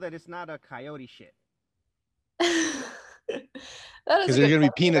know that it's not a coyote shit? Because there's gonna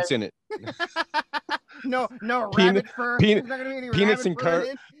be peanuts in it. No rabbit fur. There's not gonna be any peanuts and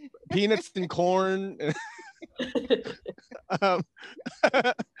peanuts and corn. No,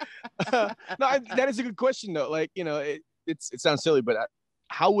 that is a good question though. Like, it sounds silly, but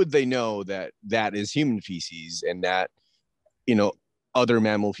how would they know that is human feces and that other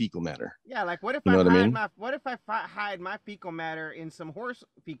mammal fecal matter? Yeah, like what if what if I hide my fecal matter in some horse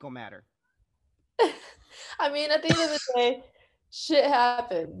fecal matter? I mean, at the end of the day, shit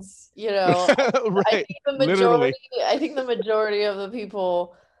happens, Right. I think the majority of the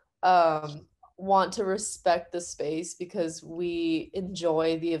people want to respect the space because we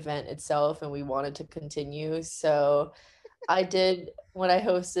enjoy the event itself and we want it to continue. So when I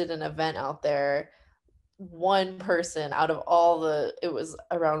hosted an event out there, one person out of it was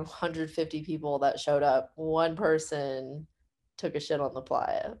around 150 people that showed up, one person took a shit on the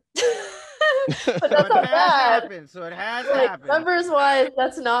playa. But that's not bad. So it has happened. Numbers wise,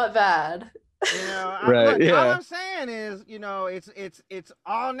 that's not bad. Right? All I'm saying is, it's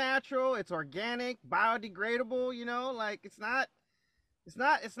all natural, it's organic, biodegradable. Like it's not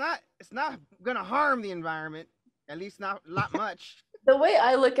gonna harm the environment, at least not much. The way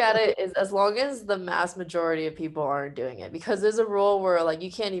I look at it is, as long as the mass majority of people aren't doing it, because there's a rule where like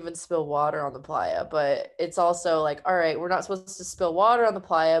you can't even spill water on the playa, but it's also like, all right, we're not supposed to spill water on the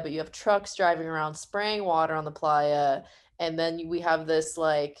playa, but you have trucks driving around spraying water on the playa. And then we have this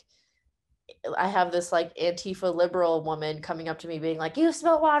I have this Antifa liberal woman coming up to me being like, you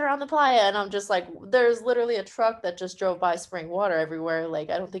spill water on the playa. And I'm just like, there's literally a truck that just drove by spraying water everywhere.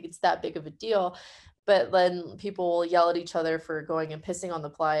 Like, I don't think it's that big of a deal. But then people will yell at each other for going and pissing on the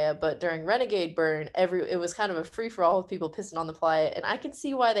playa. But during Renegade Burn, it was kind of a free-for-all with people pissing on the playa. And I can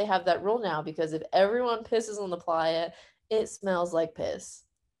see why they have that rule now, because if everyone pisses on the playa, it smells like piss.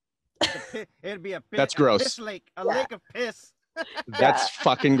 It'd be that's gross. Piss lake, lake of piss. That's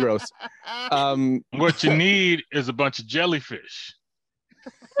fucking gross. What you need is a bunch of jellyfish.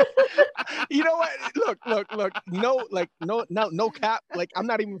 You know what? Look. No cap. Like, I'm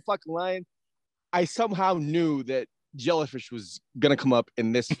not even fucking lying. I somehow knew that jellyfish was gonna come up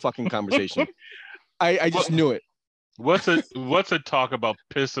in this fucking conversation. I just knew it. What's a talk about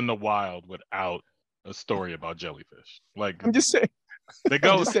piss in the wild without a story about jellyfish? Like, I'm just saying. They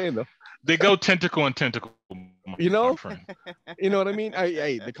go. I'm just saying though. They go tentacle and tentacle. You know what I mean?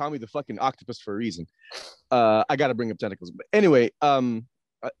 They call me the fucking octopus for a reason. I got to bring up tentacles. But anyway,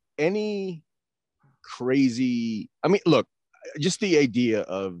 any crazy? I mean, look, just the idea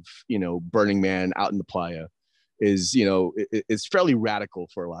of Burning Man out in the playa is it's fairly radical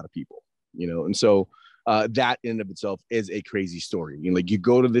for a lot of people. And so that in and of itself is a crazy story. Like, you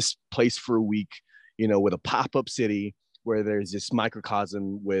go to this place for a week, with a pop-up city where there's this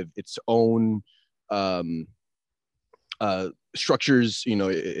microcosm with its own structures,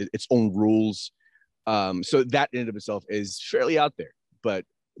 its own rules. So that in and of itself is fairly out there. But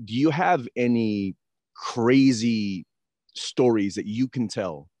do you have any crazy stories that you can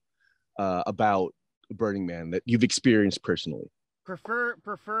tell about Burning Man that you've experienced personally?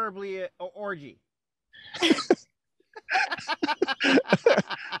 Preferably an orgy.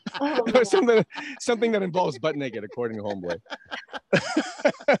 something that involves butt naked, according to Homeboy.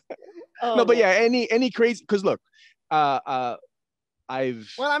 No, but yeah, any crazy? Because look, I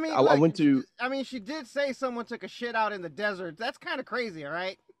went to. I mean, she did say someone took a shit out in the desert. That's kind of crazy, all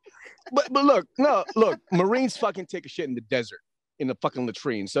right? But look, Marines fucking take a shit in the desert in the fucking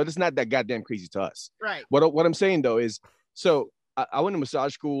latrine, so it's not that goddamn crazy to us, right? What I'm saying though is, so I went to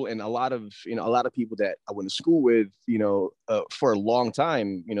massage school, and a lot of people that I went to school with, for a long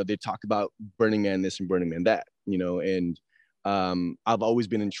time, they talk about Burning Man this and Burning Man that, and I've always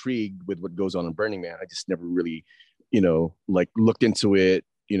been intrigued with what goes on in Burning Man. I just never really, like looked into it,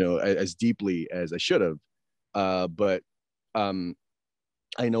 as deeply as I should have. But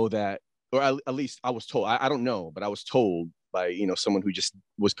I know that, or at least I was told. I don't know, but I was told by someone who just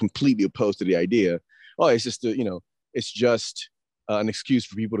was completely opposed to the idea. Oh, it's just it's just an excuse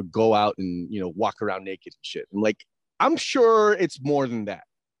for people to go out and walk around naked and shit. And like, I'm sure it's more than that.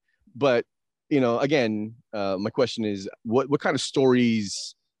 But again, my question is, what kind of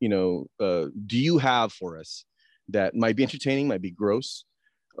stories do you have for us that might be entertaining, might be gross,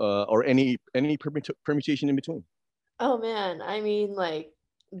 or any permutation in between? Oh man, I mean, like,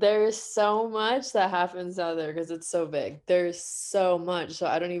 there's so much that happens out there because it's so big. There's so much. So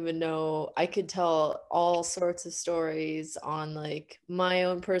I don't even know. I could tell all sorts of stories on like my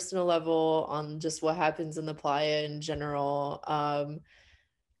own personal level, on just what happens in the playa in general.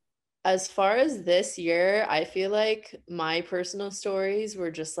 As far as this year, I feel like my personal stories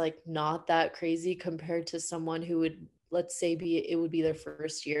were just like not that crazy compared to someone who would, let's say, it would be their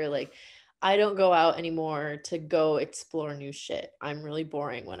first year. Like, I don't go out anymore to go explore new shit. I'm really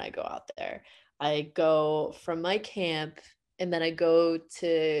boring when I go out there. I go from my camp and then I go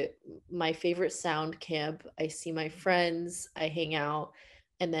to my favorite sound camp. I see my friends, I hang out,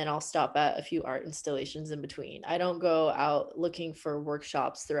 and then I'll stop at a few art installations in between. I don't go out looking for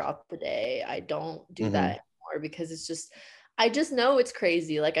workshops throughout the day. I don't do that anymore because I just know it's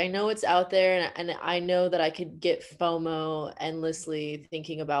crazy. Like, I know it's out there, and I know that I could get FOMO endlessly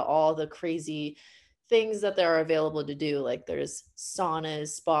thinking about all the crazy things that there are available to do. Like, there's saunas,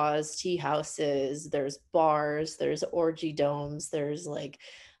 spas, tea houses, there's bars, there's orgy domes, there's like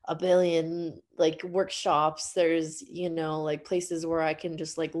a billion like workshops, there's like places where I can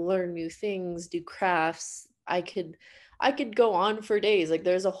just like learn new things, do crafts. I could go on for days. Like,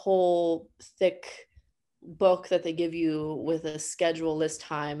 there's a whole thick book that they give you with a schedule list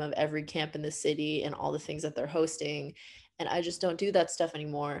time of every camp in the city and all the things that they're hosting. And I just don't do that stuff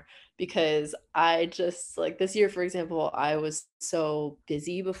anymore because I just, like, this year, for example, I was so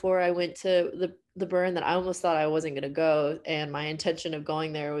busy before I went to the burn that I almost thought I wasn't going to go. And my intention of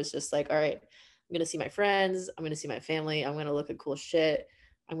going there was just like, all right, I'm going to see my friends, I'm going to see my family, I'm going to look at cool shit,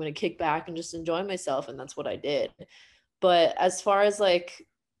 I'm going to kick back and just enjoy myself. And that's what I did. But as far as like,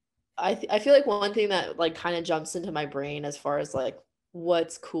 I feel like one thing that like kind of jumps into my brain as far as like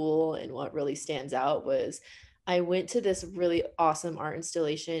what's cool and what really stands out was I went to this really awesome art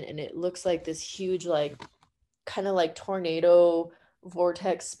installation, and it looks like this huge like kind of like tornado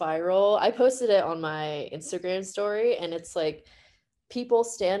vortex spiral. I posted it on my Instagram story, and it's like people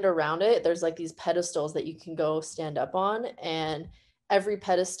stand around it. There's like these pedestals that you can go stand up on, and every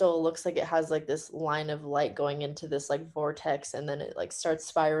pedestal looks like it has like this line of light going into this like vortex, and then it like starts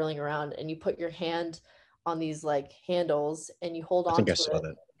spiraling around, and you put your hand on these like handles and you hold I on think I to saw it,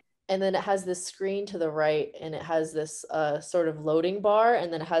 that. and then it has this screen to the right, and it has this sort of loading bar,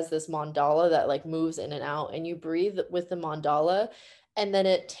 and then it has this mandala that like moves in and out, and you breathe with the mandala, and then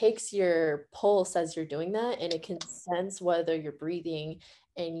it takes your pulse as you're doing that, and it can sense whether you're breathing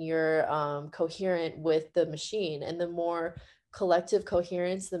and you're coherent with the machine. And the more collective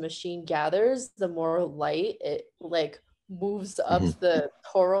coherence the machine gathers, the more light it like moves up the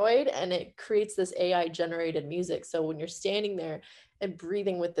toroid, and it creates this AI generated music. So when you're standing there and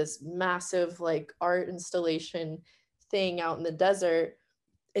breathing with this massive like art installation thing out in the desert,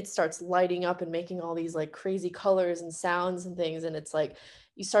 it starts lighting up and making all these like crazy colors and sounds and things, and it's like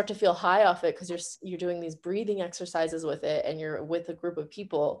you start to feel high off it because you're doing these breathing exercises with it, and you're with a group of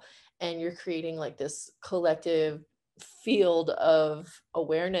people, and you're creating like this collective field of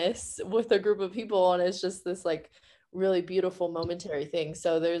awareness with a group of people, and it's just this like really beautiful momentary thing.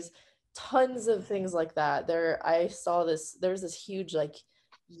 So there's tons of things like that. I saw there's this huge like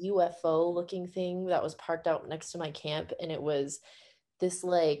UFO looking thing that was parked out next to my camp, and it was this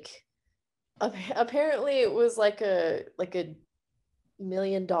like apparently it was like a $1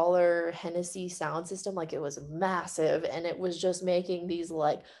 million Hennessy sound system. Like, it was massive, and it was just making these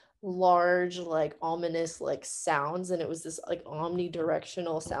like large like ominous like sounds, and it was this like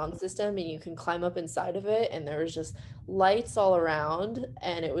omnidirectional sound system, and you can climb up inside of it, and there was just lights all around,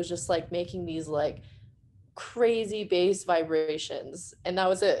 and it was just like making these like crazy bass vibrations, and that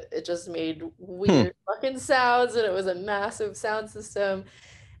was it. It just made weird fucking sounds, and it was a massive sound system.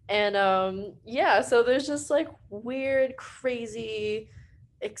 And yeah, so there's just like weird, crazy,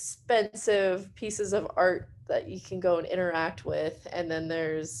 expensive pieces of art that you can go and interact with. And then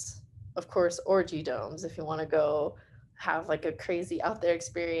there's, of course, orgy domes if you want to go have like a crazy out there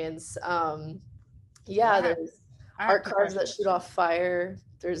experience. Yeah, there's art cars that shoot off fire.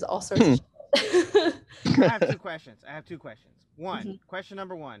 There's all sorts of shit. I have two questions. One, question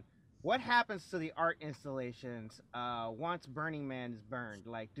number one. What happens to the art installations once Burning Man is burned?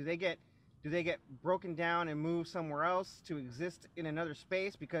 Like, do they get broken down and moved somewhere else to exist in another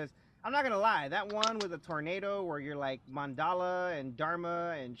space? Because I'm not gonna lie, that one with a tornado where you're like Mandala and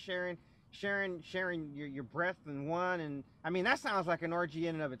Dharma and sharing your breath in one, and I mean that sounds like an orgy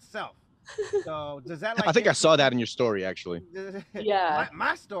in and of itself. So does that like? I think I saw that in your story actually. Yeah.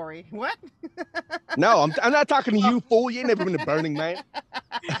 My story. What? No, I'm not talking to you, fool. You ain't never been to Burning Man.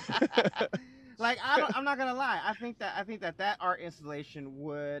 Like I'm not gonna lie. I think that art installation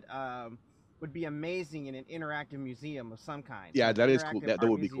would be amazing in an interactive museum of some kind. Yeah, that is cool. That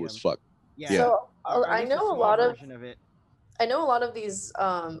would be cool as fuck. Yeah. So I know a lot of it. I know a lot of these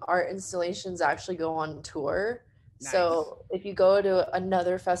art installations actually go on tour. Nice. So if you go to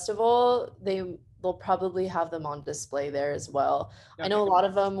another festival, they'll probably have them on display there as well. Okay. I know a lot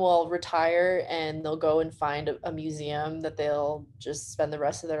of them will retire and they'll go and find a museum that they'll just spend the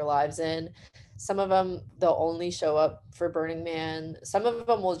rest of their lives in. Some of them, they'll only show up for Burning Man. Some of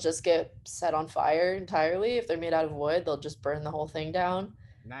them will just get set on fire entirely. If they're made out of wood, they'll just burn the whole thing down.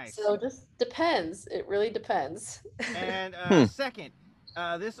 Nice. So it just depends. It really depends. And second,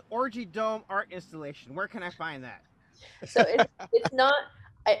 this Orgy Dome art installation, where can I find that? So it's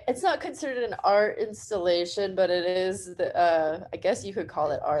not considered an art installation, but it is I guess you could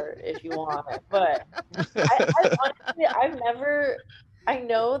call it art if you want. But I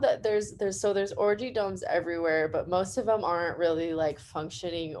know that there's orgy domes everywhere, but most of them aren't really like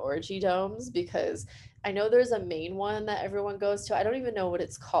functioning orgy domes, because I know there's a main one that everyone goes to. I don't even know what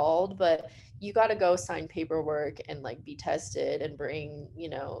it's called, but you got to go sign paperwork and like be tested and bring,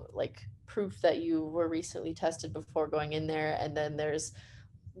 like proof that you were recently tested before going in there. And then there's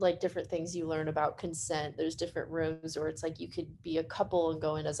like different things you learn about consent. There's different rooms where it's like you could be a couple and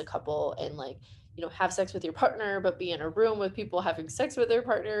go in as a couple and like, have sex with your partner, but be in a room with people having sex with their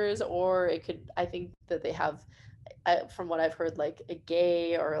partners. Or it could, I think that they have, from what I've heard, like a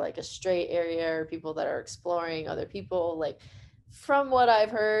gay or like a straight area, or people that are exploring other people. Like from what I've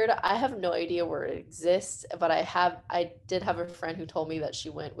heard, I have no idea where it exists, but I did have a friend who told me that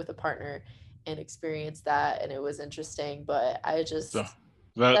she went with a partner and experienced that, and it was interesting. But I just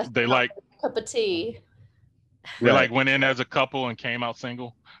they like a cup of tea. They like went in as a couple and came out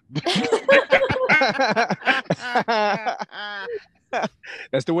single.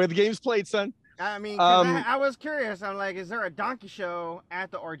 That's the way the game's played, son. I mean, I was curious. I'm like, is there a donkey show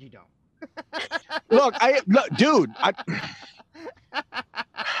at the Orgy Dome? Look, dude.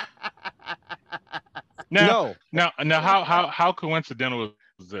 Now, how coincidental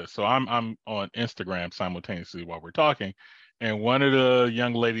is this? So I'm on Instagram simultaneously while we're talking, and one of the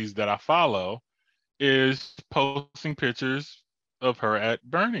young ladies that I follow is posting pictures of her at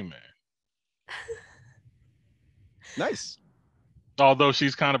Burning Man. Nice. Although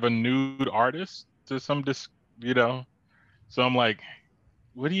she's kind of a nude artist to some, so I'm like,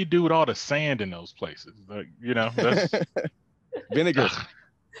 what do you do with all the sand in those places? Like, that's vinegar.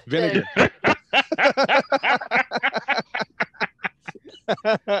 Vinegar.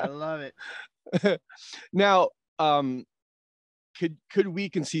 I love it. Now, could we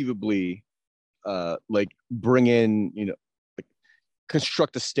conceivably like bring in, like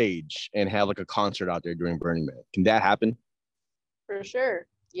construct a stage and have like a concert out there during Burning Man? Can that happen? For sure.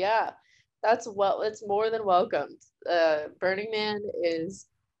 Yeah. It's more than welcomed. Burning Man is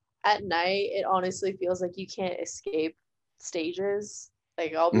at night. It honestly feels like you can't escape stages.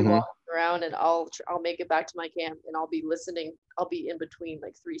 Like I'll be walking around and I'll make it back to my camp and I'll be listening. I'll be in between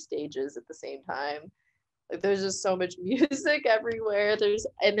like 3 stages at the same time. Like there's just so much music everywhere. There's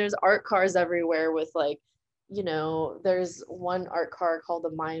art cars everywhere with like, there's one art car called the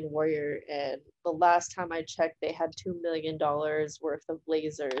Mayan Warrior, and the last time I checked, they had $2 million worth of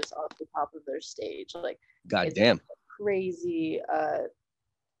lasers off the top of their stage. Like, goddamn, crazy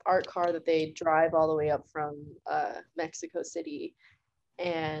art car that they drive all the way up from Mexico City.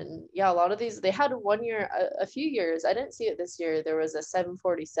 And yeah, a lot of these, they had one year, a few years, I didn't see it this year, there was a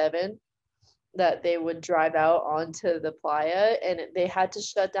 747 that they would drive out onto the playa, and they had to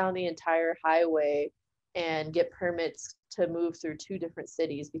shut down the entire highway and get permits to move through 2 different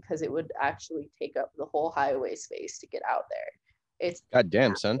cities because it would actually take up the whole highway space to get out there. It's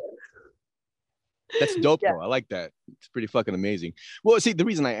goddamn, son. That's dope, yeah. Though. I like that. It's pretty fucking amazing. Well, see, the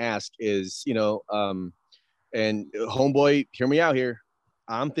reason I ask is, and homeboy, hear me out here.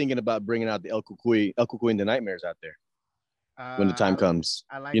 I'm thinking about bringing out the El Cucuy and the Nightmares out there when the time comes.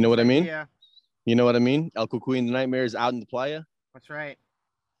 I like what I mean? Yeah. You know what I mean? El Cucuy and the Nightmares out in the playa. That's right.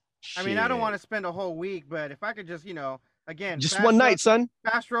 Shit. I mean, I don't want to spend a whole week, but if I could just, again, just one night, son.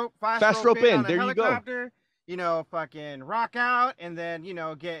 Fast rope in on a helicopter. Fucking rock out, and then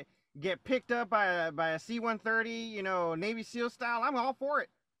get picked up by a C-130, Navy SEAL style. I'm all for it.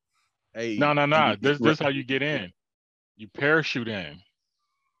 Hey, no. This is how you get in. You parachute in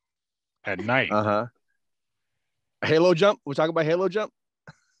at night. Halo jump. We're talking about Halo jump.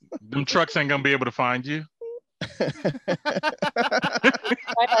 Them trucks ain't gonna be able to find you.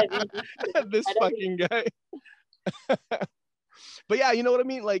 This fucking guy. But yeah, you know what I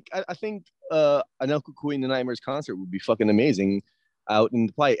mean? Like, I think an El Cucuy and the Nightmares concert would be fucking amazing out in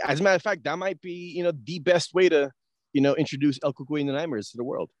the play. As a matter of fact, that might be, the best way to, introduce El Cucuy and the Nightmares to the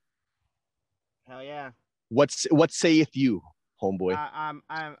world. Hell yeah. What saith you, homeboy?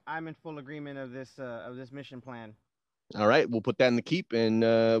 I'm in full agreement of this mission plan. All right, we'll put that in the keep, and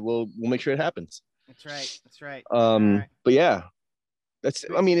we'll make sure it happens. That's right. But yeah, it's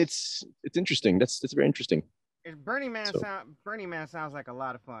interesting. That's very interesting. Burning Man sounds like a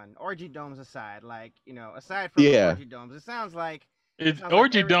lot of fun. Orgy domes aside, aside from orgy domes, it sounds like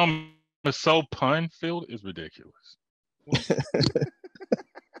orgy dome is so pun filled is ridiculous.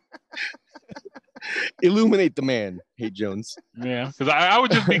 Illuminate the man, Hate Jones. Yeah, because I would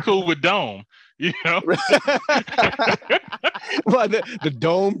just be cool with dome, Well, the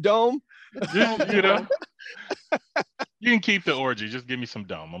dome. You can keep the orgy. Just give me some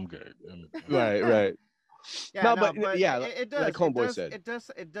dome. I'm good. Right. Yeah, but yeah, it does. Like Homeboy said, it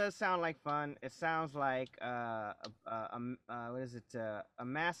does sound like fun. It sounds like what is it? A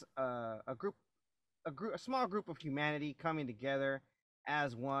small group of humanity coming together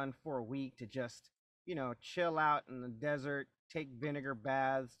as one for a week to just chill out in the desert, take vinegar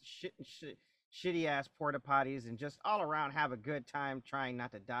baths, shitty ass porta potties, and just all around have a good time, trying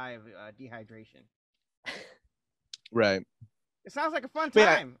not to die of dehydration. Right. It sounds like a fun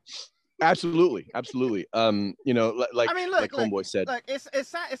time. Yeah, absolutely. Like Homeboy said. Look, it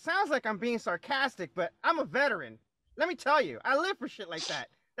sounds like I'm being sarcastic, but I'm a veteran. Let me tell you, I live for shit like that.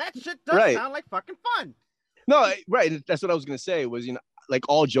 That shit does sound like fucking fun. No, right. That's what I was gonna say. Was like,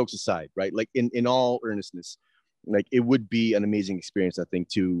 all jokes aside, right? Like in all earnestness, like it would be an amazing experience, I think,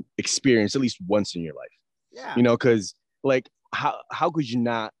 to experience at least once in your life. Yeah. Because like how could you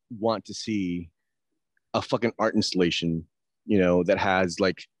not want to see a fucking art installation, that has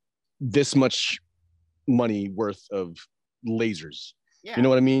like this much money worth of lasers? Yeah. You know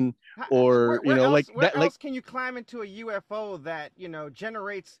what I mean? Or where else, like where that. Else like, can you climb into a UFO that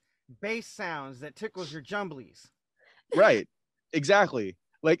generates bass sounds that tickles your jumblies? Right. Exactly.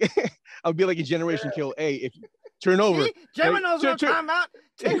 Like I'll be like a Generation Kill. Hey, if you turn over, Gemma knows what I'm talking about.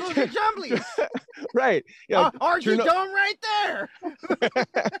 Tickles your jumblies. Right. Yeah. Orgy dome right there.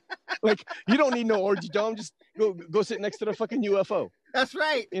 Like, you don't need no orgy dome. Just go sit next to the fucking UFO. That's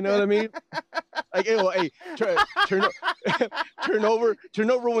right. You know what I mean? Like, hey, turn over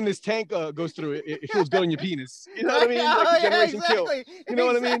when this tank goes through it. It feels good on your penis. You know what I mean? Like Generation Kill. You know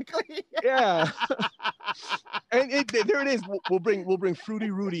what I mean? Yeah. And there it is. We'll bring Fruity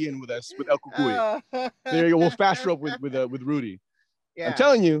Rudy in with us with El Cucuy. There you go. We'll fast rope with Rudy. Yeah. I'm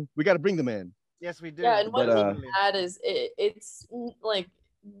telling you, we got to bring the man. Yes, we do. Yeah, and one thing that is, it's like,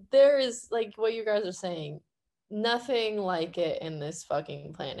 there is, like what you guys are saying, nothing like it in this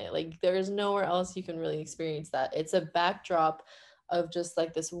fucking planet. Like, there's nowhere else you can really experience that. It's a backdrop of just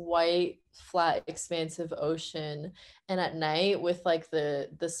like this white, flat, expansive ocean, and at night with like the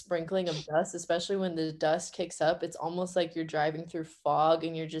sprinkling of dust, especially when the dust kicks up, it's almost like you're driving through fog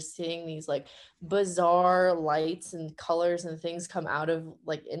and you're just seeing these like bizarre lights and colors and things come out of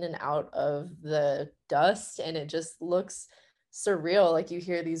like in and out of the dust, and it just looks surreal. Like, you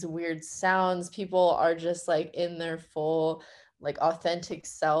hear these weird sounds, people are just like in their full like authentic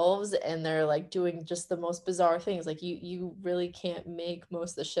selves, and they're like doing just the most bizarre things. Like, you really can't make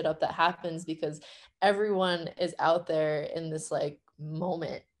most of the shit up that happens, because everyone is out there in this like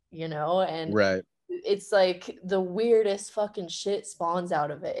moment, and right. It's like the weirdest fucking shit spawns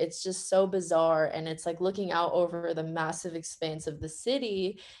out of it. It's just so bizarre, and it's like looking out over the massive expanse of the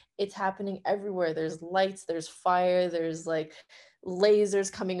city. It's happening everywhere. There's lights, there's fire, there's like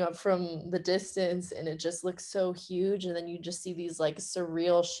lasers coming up from the distance, and it just looks so huge. And then you just see these like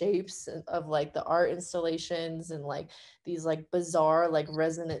surreal shapes of like the art installations, and like these like bizarre like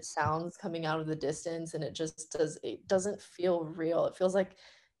resonant sounds coming out of the distance, and it doesn't feel real. It feels like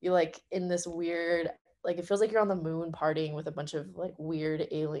you're like in this weird, like, it feels like you're on the moon partying with a bunch of like weird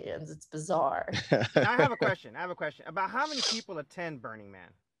aliens. It's bizarre. I have a question about how many people attend Burning Man.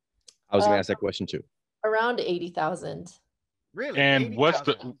 I was gonna ask that question too. Around 80,000. Really? And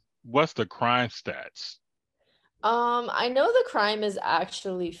 80,000. what's the crime stats? I know the crime is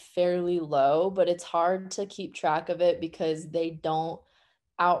actually fairly low, but it's hard to keep track of it because they don't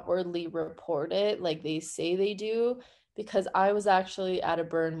outwardly report it like they say they do. Because I was actually at a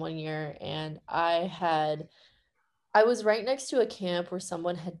burn one year and I was right next to a camp where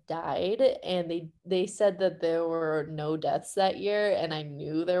someone had died, and they said that there were no deaths that year, and I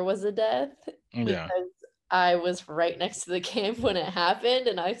knew there was a death Yeah. because I was right next to the camp when it happened,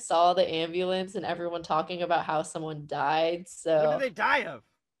 and I saw the ambulance and everyone talking about how someone died. What did So they die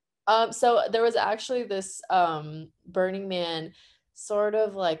of? so there was actually this Burning Man sort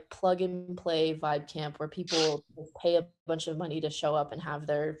of like plug and play vibe camp where people pay a bunch of money to show up and have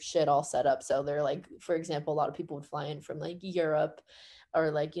their shit all set up. So they're like, for example, a lot of people would fly in from like Europe or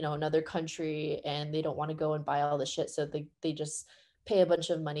like, you know, another country, and they don't want to go and buy all the shit. So they just pay a bunch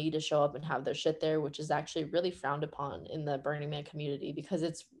of money to show up and have their shit there, which is actually really frowned upon in the Burning Man community because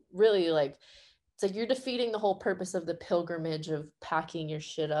it's really like it's like you're defeating the whole purpose of the pilgrimage of packing your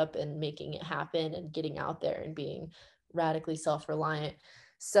shit up and making it happen and getting out there and being radically self-reliant.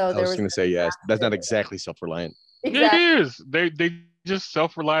 So I there was was going to say, yes, that's not exactly self-reliant. It exactly. is. They just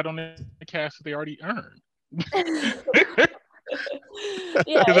self-relied on the cash that they already earned.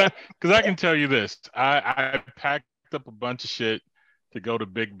 Yeah. Because I can tell you this, I packed up a bunch of shit to go to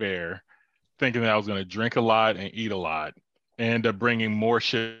Big Bear, thinking that I was going to drink a lot and eat a lot, and end up bringing more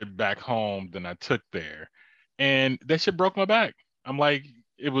shit back home than I took there, and that shit broke my back. I'm like,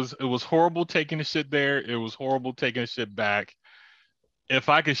 it was horrible taking the shit there. It was horrible taking the shit back. If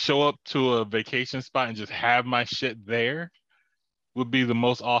I could show up to a vacation spot and just have my shit there, would be the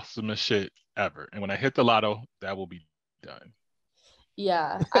most awesomest shit ever. And when I hit the lotto, that will be done.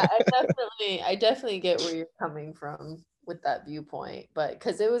 Yeah, I definitely get where you're coming from with that viewpoint, but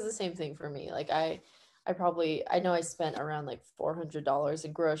because it was the same thing for me. Like I know I spent around like $400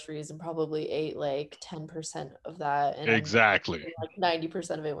 in groceries and probably ate like 10% of that, and Exactly. like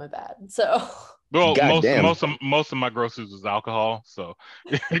 90% of it went bad. So Well, God damn. most of my groceries was alcohol, so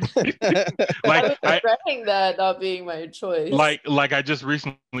I like was regretting that not being my choice. like I just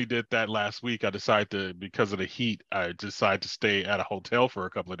recently did that last week. I decided to, because of the heat, I decided to stay at a hotel for a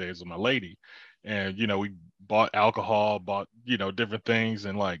couple of days with my lady, and we bought alcohol, bought different things,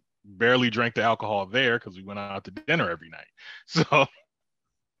 and like barely drank the alcohol there because we went out to dinner every night. So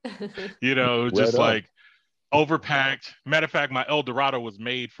it was Right just on. like overpacked. Matter of fact, my El Dorado was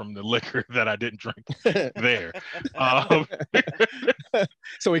made from the liquor that I didn't drink there. Um,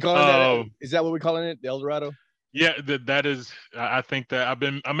 So we calling that? Is that what we're calling it? The El Dorado? yeah, that is. I think that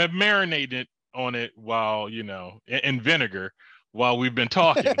I'm marinated on it while in vinegar while we've been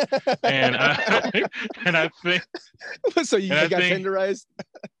talking, and and I think So you got tenderized?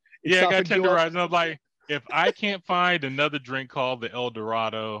 Yeah, I got tenderized, and I'm like, if I can't find another drink called the El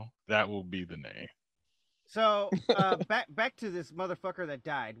Dorado, that will be the name. So back to this motherfucker that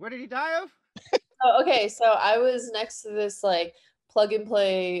died. Where did he die of? Oh, okay, so I was next to this like plug and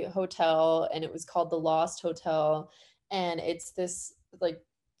play hotel, and it was called the Lost Hotel, and it's this like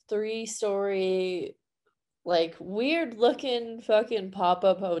 3-story like weird looking fucking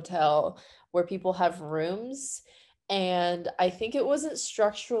pop-up hotel where people have rooms, and I think it wasn't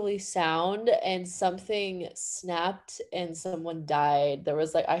structurally sound and something snapped and someone died. There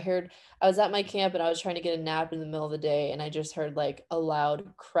was like I was at my camp and I was trying to get a nap in the middle of the day, and I just heard like a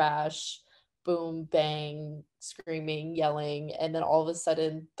loud crash, boom, bang, screaming, yelling, and then all of a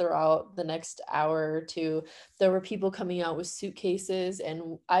sudden throughout the next hour or two there were people coming out with suitcases,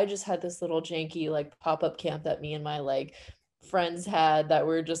 and I just had this little janky like pop-up camp that me and my like friends had that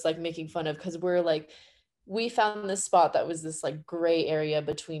we're just like making fun of because we found this spot that was this like gray area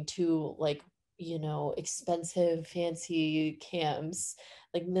between two like expensive fancy camps,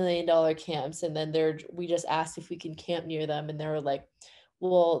 like $1 million camps, and then we just asked if we can camp near them, and they were like,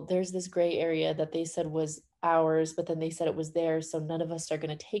 well, there's this gray area that they said was ours, but then they said it was theirs, so none of us are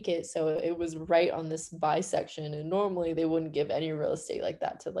going to take it. So it was right on this bisection, and normally they wouldn't give any real estate like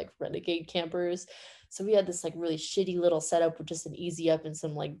that to like renegade campers. So we had this like really shitty little setup with just an easy up and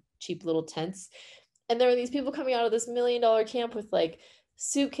some like cheap little tents, and there were these people coming out of this $1 million camp with like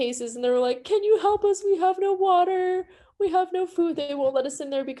suitcases, and they were like, can you help us, we have no water, we have no food, they won't let us in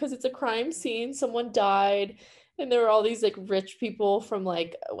there because it's a crime scene, someone died. And there were all these like rich people from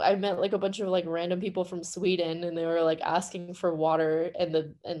like I met like a bunch of like random people from Sweden, and they were like asking for water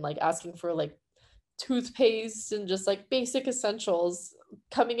and like asking for like toothpaste and just like basic essentials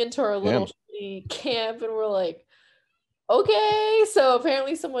coming into our little camp, and we're like, okay. So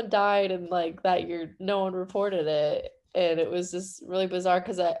apparently someone died, and like that year no one reported it, and it was just really bizarre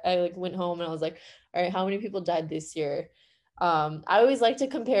because I like went home and I was like, all right, how many people died this year? I always like to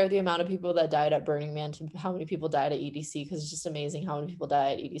compare the amount of people that died at Burning Man to how many people died at EDC, because it's just amazing how many people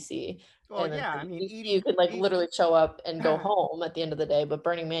die at EDC. Well, And then yeah, for I mean, EDC, you could like literally show up and go yeah, home at the end of the day, but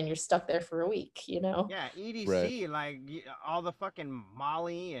Burning Man, you're stuck there for a week, you know? Right. EDC, like all the fucking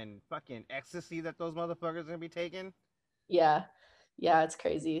Molly and fucking ecstasy that those motherfuckers are gonna be taking. Yeah. Yeah, it's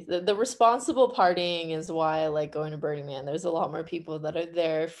crazy. The responsible partying is why I like going to Burning Man. There's a lot more people that are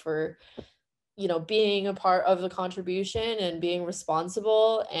there for, you know, being a part of the contribution and being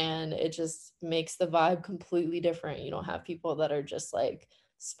responsible, and it just makes the vibe completely different. You don't have people that are just like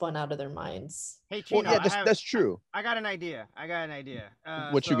spun out of their minds. Hey Well, Chino, yeah, that's true. I got an idea. I got an idea.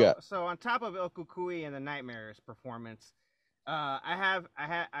 What you got? So on top of El Cucuy and the Nightmares performance,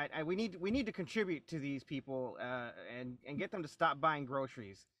 we need to contribute to these people and get them to stop buying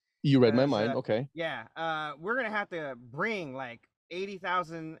groceries. You read my mind. Okay. Yeah. We're gonna have to bring like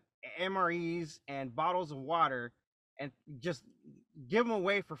 80,000 MREs and bottles of water and just give them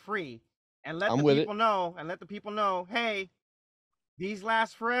away for free and let the people know, hey, these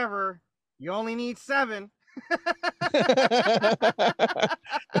last forever. You only need 7.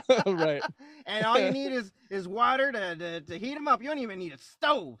 Right. And all you need is water to heat them up. You don't even need a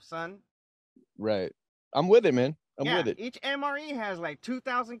stove, son. Right. I'm with it, man. I'm with it. Each MRE has like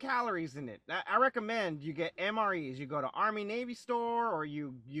 2,000 calories in it. I recommend you get MREs. You go to Army Navy store, or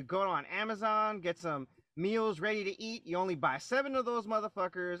you go on Amazon, get some meals ready to eat. You only buy 7 of those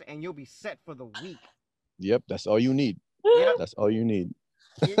motherfuckers and you'll be set for the week. Yep, that's all you need. Yep. That's all you need.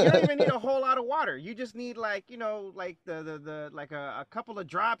 You don't even need a whole lot of water. You just need like, you know, like the like a couple of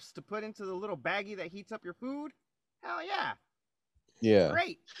drops to put into the little baggie that heats up your food. Hell yeah. Yeah.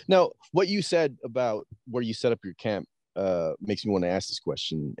 Great. Now, what you said about where you set up your camp makes me want to ask this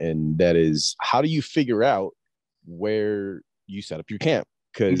question, and that is, how do you figure out where you set up your camp?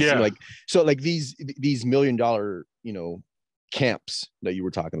 Because these $1 million, you know, camps that you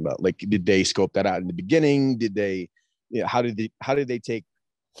were talking about, like, did they scope that out in the beginning? Did they, how did they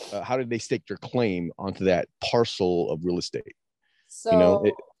stake their claim onto that parcel of real estate? So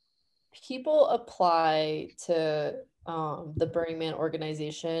people apply to the Burning Man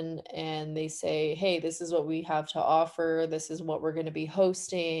organization and they say, hey, this is what we have to offer. This is what we're going to be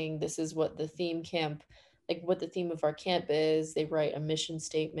hosting. This is what the theme camp, like what the theme of our camp is. They write a mission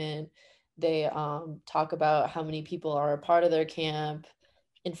statement. They talk about how many people are a part of their camp,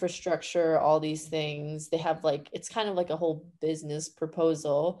 infrastructure, all these things. They have like, it's kind of like a whole business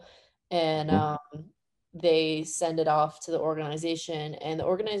proposal. And they send it off to the organization, and the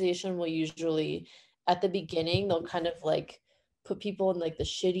organization will usually, at the beginning, they'll kind of like put people in like the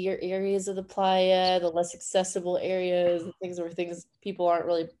shittier areas of the playa, the less accessible areas, the things where people aren't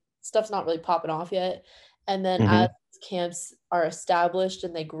really, stuff's not really popping off yet. And then as camps are established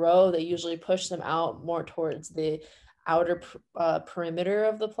and they grow, they usually push them out more towards the outer perimeter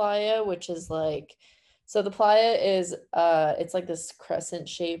of the playa, which is like, so the playa is it's like this crescent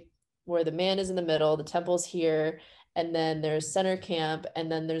shape where the man is in the middle, the temple's here, and then there's center camp,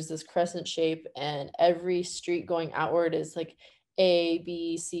 and then there's this crescent shape, and every street going outward is like A,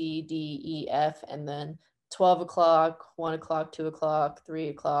 B, C, D, E, F, and then 12 o'clock, 1 o'clock, 2 o'clock, 3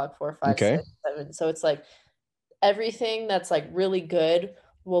 o'clock, 4, 5, 6, 7. So it's like everything that's like really good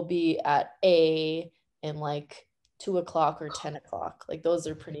will be at A and like 2 o'clock or 10 o'clock. Like those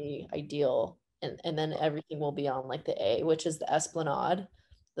are pretty ideal. And then everything will be on like the A, which is the Esplanade,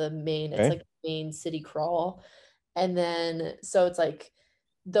 the main, it's like the main city crawl. And then, so it's like,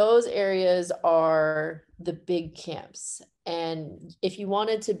 those areas are the big camps. And if you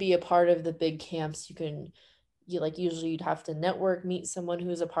wanted to be a part of the big camps, usually you'd have to network, meet someone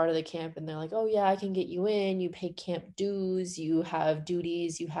who's a part of the camp, and they're like, oh yeah, I can get you in. You pay camp dues, you have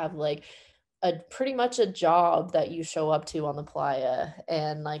duties, you have like pretty much a job that you show up to on the playa.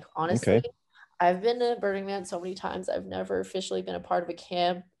 And like, honestly, I've been to Burning Man so many times. I've never officially been a part of a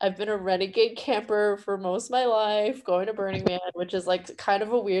camp. I've been a renegade camper for most of my life, going to Burning Man, which is like kind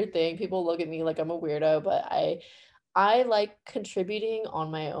of a weird thing. People look at me like I'm a weirdo, but I like contributing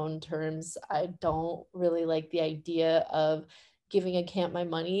on my own terms. I don't really like the idea of giving a camp my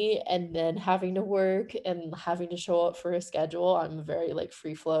money and then having to work and having to show up for a schedule. I'm a very like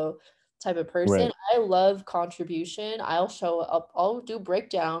free flow type of person. Right. I love contribution. I'll show up, I'll do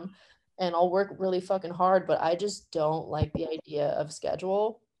breakdown, and I'll work really fucking hard, but I just don't like the idea of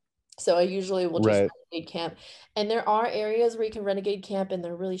schedule. So I usually will just renegade camp. And there are areas where you can renegade camp and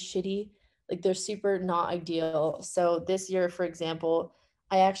they're really shitty. Like they're super not ideal. So this year, for example,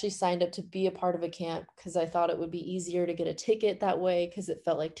 I actually signed up to be a part of a camp because I thought it would be easier to get a ticket that way, because it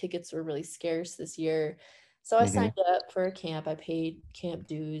felt like tickets were really scarce this year. So I signed up for a camp. I paid camp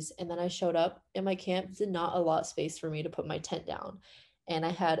dues, and then I showed up, and my camp did not allot space for me to put my tent down. And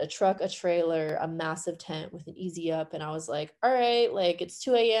I had a truck, a trailer, a massive tent with an easy up, and I was like, all right, like it's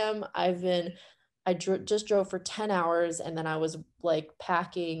 2 a.m. Just drove for 10 hours, and then I was like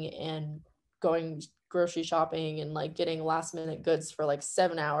packing and going grocery shopping and like getting last minute goods for like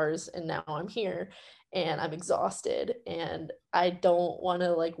 7 hours, and now I'm here and I'm exhausted, and I don't want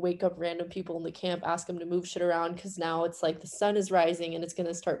to like wake up random people in the camp, ask them to move shit around, because now it's like the sun is rising and it's going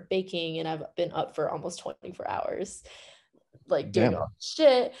to start baking, and I've been up for almost 24 hours like doing all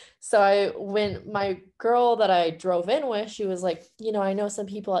shit. So when my girl that I drove in with, she was like, I know some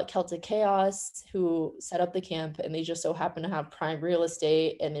people at Celtic Chaos who set up the camp, and they just so happen to have prime real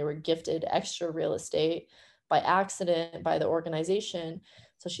estate, and they were gifted extra real estate by accident by the organization.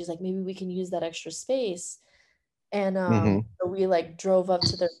 So she's like, maybe we can use that extra space. And so we like drove up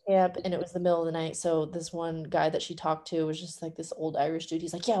to their camp, and it was the middle of the night. So this one guy that she talked to was just like this old Irish dude.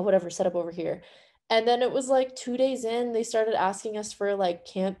 He's like, yeah, whatever, set up over here. And then it was like 2 days in, they started asking us for like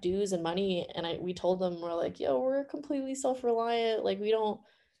camp dues and money. And we told them, we're like, yo, we're completely self-reliant. Like we don't,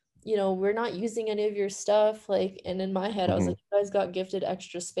 we're not using any of your stuff. Like, and in my head, I was like, you guys got gifted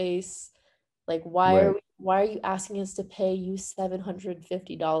extra space. Like, why are you asking us to pay you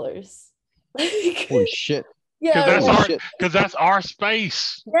 $750? Like, holy shit. Yeah, because that's our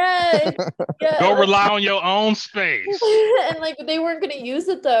space. Yeah, Go rely on your own space. And like they weren't gonna use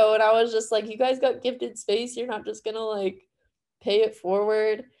it though, and I was just like, you guys got gifted space. You're not just gonna like pay it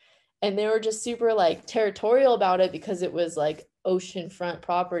forward. And they were just super like territorial about it because it was like oceanfront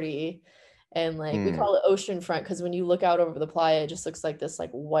property, and like we call it oceanfront because when you look out over the playa, it just looks like this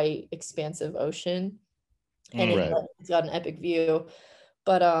like white expansive ocean, and it's got an epic view.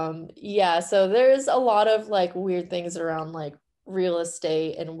 But yeah, so there's a lot of like weird things around like real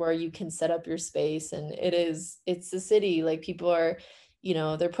estate and where you can set up your space, and it's the city, like people are,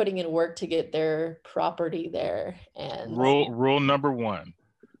 they're putting in work to get their property there. And rule number one,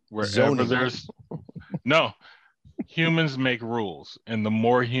 wherever humans make rules, and the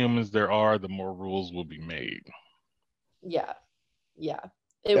more humans there are, the more rules will be made. Yeah,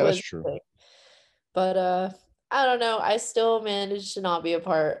 it was true. But I don't know. I still managed to not be a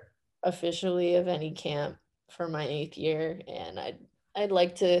part officially of any camp for my 8th year, and I'd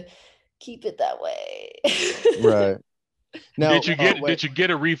like to keep it that way. Right. Now, did you get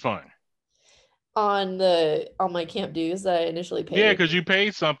a refund on my camp dues that I initially paid? Yeah, because you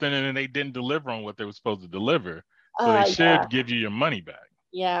paid something and then they didn't deliver on what they were supposed to deliver, so they should give you your money back.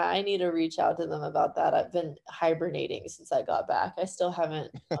 Yeah, I need to reach out to them about that. I've been hibernating since I got back. I still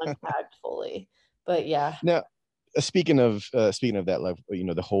haven't unpacked fully, but yeah. Now, speaking of that, like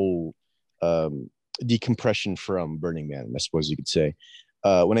the whole decompression from Burning Man, I suppose you could say.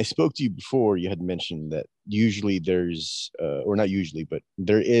 When I spoke to you before, you had mentioned that usually there's, or not usually, but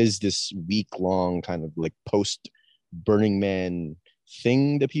there is this week-long kind of like post Burning Man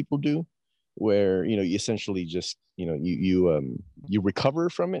thing that people do, where you essentially just you recover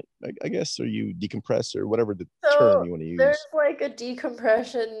from it, I guess, or you decompress, or whatever the term you want to use. There's like a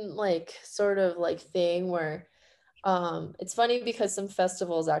decompression like sort of like thing where it's funny because some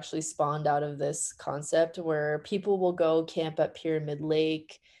festivals actually spawned out of this concept where people will go camp at Pyramid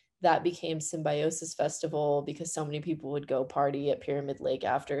Lake. That became Symbiosis Festival because so many people would go party at Pyramid Lake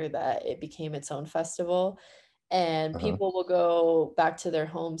after that. It became its own festival. And people will go back to their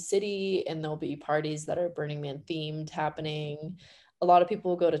home city, and there'll be parties that are Burning Man themed happening. A lot of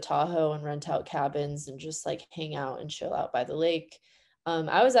people will go to Tahoe and rent out cabins and just like hang out and chill out by the lake.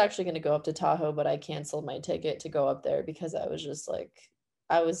 I was actually going to go up to Tahoe, but I canceled my ticket to go up there because I was just like,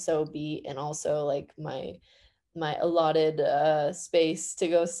 I was so beat. And also like my allotted space to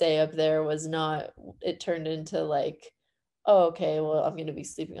go stay up there was not, it turned into like, oh, okay, well, I'm going to be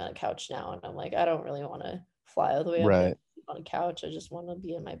sleeping on a couch now. And I'm like, I don't really want to fly all the way up there on a couch. I just want to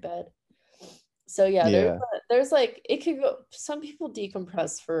be in my bed. So yeah. There's like, it could go, some people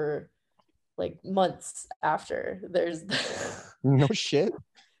decompress for like months after. There's no shit.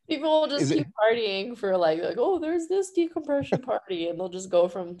 People will just keep partying for like, oh, there's this decompression party, and they'll just go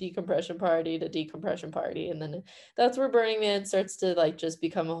from decompression party to decompression party, and then that's where Burning Man starts to like just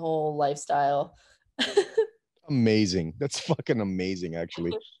become a whole lifestyle. Amazing. That's fucking amazing,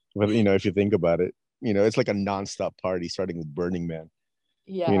 actually. But if you think about it, it's like a nonstop party starting with Burning Man.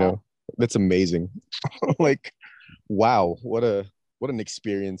 Yeah. That's amazing. Like, wow, what an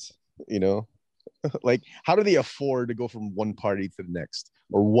experience. Like, how do they afford to go from one party to the next,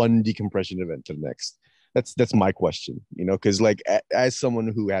 or one decompression event to the next? That's my question, because like as someone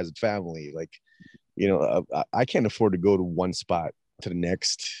who has a family, like, I can't afford to go to one spot to the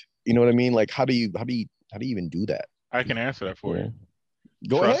next. You know what I mean? Like, how do you How do you even do that? I can answer that for you.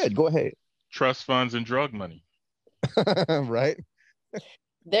 Go ahead. Trust funds and drug money. Right.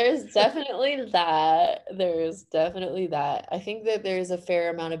 There's definitely that. I think that there's a fair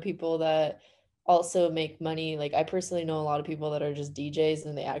amount of people that also make money. Like, I personally know a lot of people that are just DJs,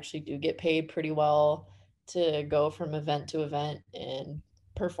 and they actually do get paid pretty well to go from event to event and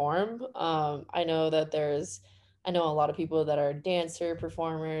perform. I know a lot of people that are dancer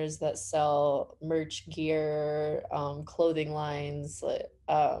performers that sell merch gear, clothing lines.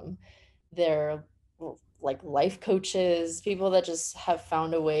 They're like life coaches, people that just have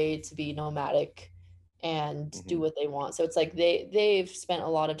found a way to be nomadic and do what they want. So it's like they've spent a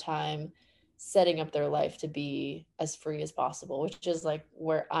lot of time setting up their life to be as free as possible, which is like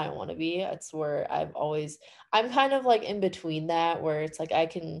where I want to be. It's where I'm kind of like in between that, where it's like I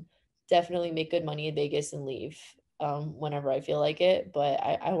can definitely make good money in Vegas and leave whenever I feel like it, but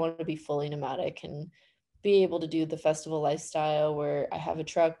I want to be fully nomadic and be able to do the festival lifestyle where I have a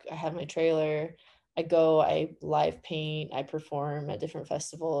truck, I have my trailer, I go, I live paint, I perform at different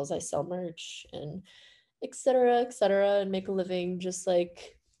festivals, I sell merch, and et cetera, and make a living just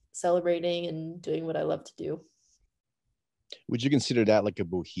like celebrating and doing what I love to do. Would you consider that like a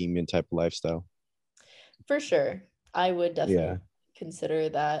bohemian type of lifestyle? For sure. I would definitely consider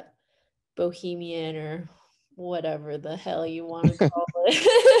that bohemian, or whatever the hell you want to call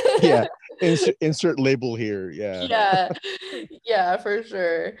it. Yeah. Insert label here. Yeah, for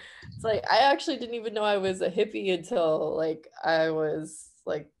sure. It's like I actually didn't even know I was a hippie until like I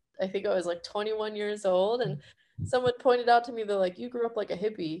think I was like 21 years old, and someone pointed out to me, they're like, you grew up like a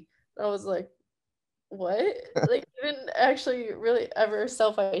hippie. And I was like, what? Like, you didn't actually really ever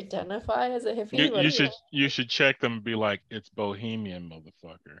self-identify as a hippie? You should check them and be like, it's bohemian,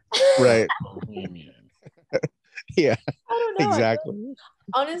 motherfucker. Right. Bohemian. Yeah. I don't know. Exactly.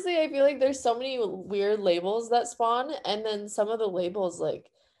 Honestly, I feel like there's so many weird labels that spawn, and then some of the labels like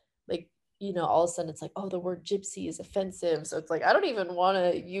all of a sudden it's like, oh, the word gypsy is offensive, so it's like I don't even want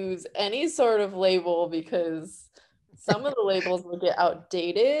to use any sort of label, because some of the labels will get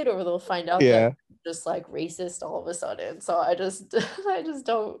outdated, or they'll find out that just like racist all of a sudden. So I just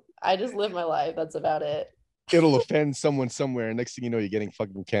live my life. That's about it. It'll offend someone somewhere, and next thing you know, you're getting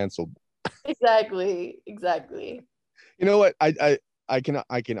fucking canceled. Exactly. You know what? I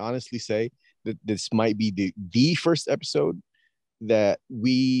can honestly say that this might be the first episode that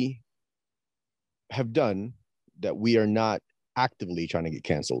we have done that we are not actively trying to get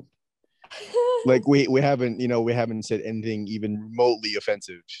canceled. Like we haven't said anything even remotely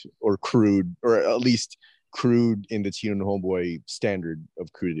offensive or crude, or at least crude in the Teen and Homeboy standard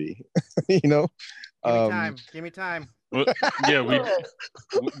of crudity. You know? Give me time. Well, yeah,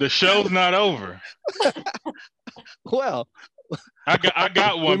 the show's not over. Well, I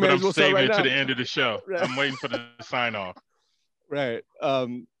got one, but I'm saving it to the end of the show. Right. I'm waiting for the sign off. Right. I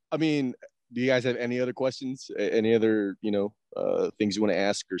mean, do you guys have any other questions? Any other, things you want to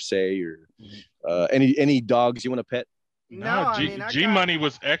ask or say, or any dogs you want to pet? No, G Money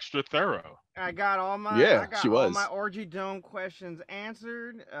was extra thorough. I got all my all my Orgy Dome questions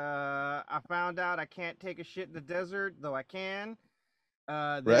answered. I found out I can't take a shit in the desert, though I can.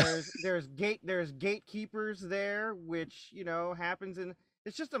 There's gatekeepers there, which happens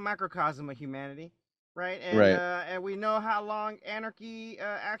it's just a microcosm of humanity, right? And and we know how long anarchy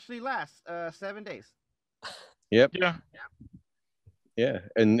actually lasts, 7 days. Yep. Yeah,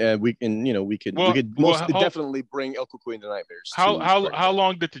 and we could most definitely bring El Cucuy into Nightmares. How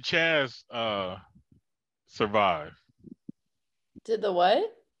long did the Chaz survive? Did the what?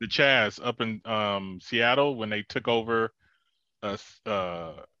 The Chaz up in Seattle, when they took over,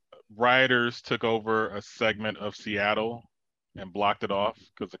 rioters took over a segment of Seattle and blocked it off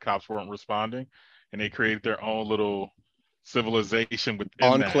because the cops weren't responding, and they created their own little civilization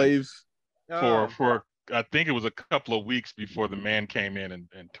within enclave for I think it was a couple of weeks before the man came in and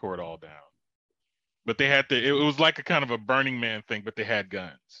tore it all down. But they had it was like a kind of a Burning Man thing, but they had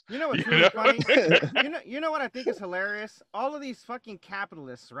guns. You know what's really funny? You know what I think is hilarious? All of these fucking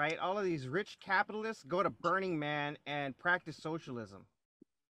capitalists, right? All of these rich capitalists go to Burning Man and practice socialism.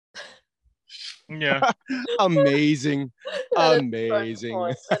 Yeah. Amazing.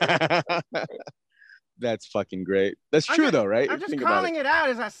 That's fucking great. That's true though, right? I'm just calling it out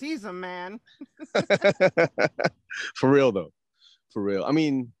as I see them, man. For real though. For real. I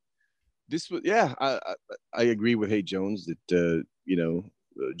mean, this was I agree with Hey Jones that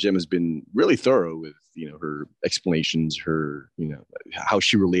Gemma's been really thorough with her explanations, her how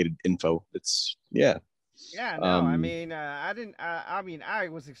she related info. It's Yeah, no, I mean, I didn't. I mean, I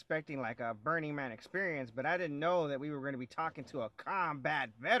was expecting like a Burning Man experience, but I didn't know that we were going to be talking to a combat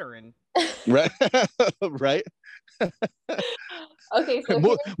veteran. Right. Right. Okay, so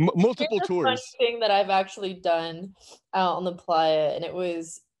Multiple here's a funny tours. thing that I've actually done out on the playa, and it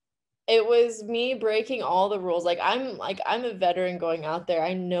was me breaking all the rules. I'm a veteran going out there.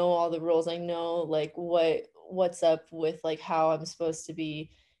 I know all the rules. I know like what's up with like how I'm supposed to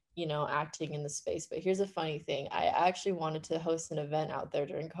be, acting in the space. But here's a funny thing. I actually wanted to host an event out there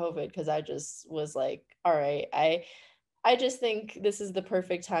during COVID because I just was like, all right, I just think this is the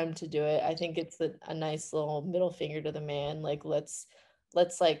perfect time to do it. I think it's a nice little middle finger to the man. Like let's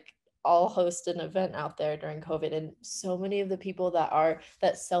like all host an event out there during COVID. And so many of the people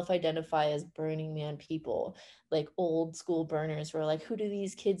that self-identify as Burning Man people, like old school burners, were like, who do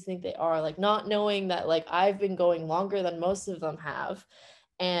these kids think they are? Like not knowing that like I've been going longer than most of them have.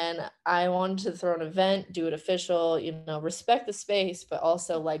 And I wanted to throw an event, do it official, respect the space, but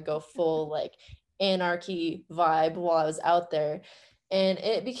also like go full like anarchy vibe while I was out there. And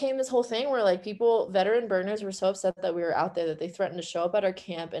it became this whole thing where like veteran burners were so upset that we were out there that they threatened to show up at our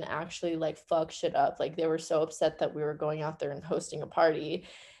camp and actually like fuck shit up. Like they were so upset that we were going out there and hosting a party.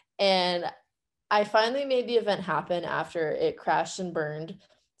 And I finally made the event happen after it crashed and burned.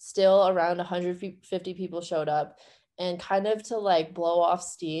 Still around 150 people showed up, and kind of to like blow off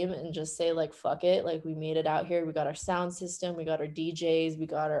steam and just say like fuck it, like we made it out here, we got our sound system, we got our DJs, we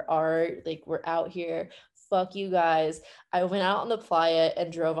got our art, like we're out here, fuck you guys. I went out on the playa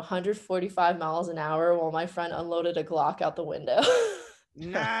and drove 145 miles an hour while my friend unloaded a Glock out the window.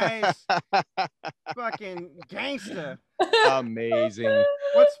 Nice. Fucking gangsta. Amazing.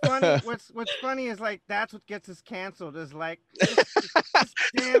 What's funny? What's funny is like that's what gets us canceled. Is like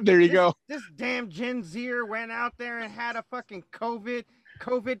this there you go. This damn Gen Zer went out there and had a fucking COVID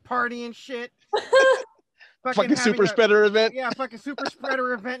party and shit. Fucking super spreader event. Yeah, fucking super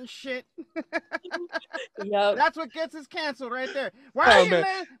spreader event and shit. Yep. That's what gets us canceled right there. Why are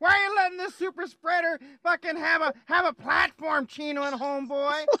you letting this super spreader fucking have a platform, Chino and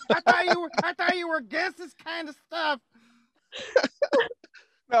homeboy? I thought you were against this kind of stuff.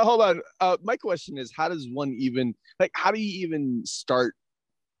 Now hold on. My question is, how do you even start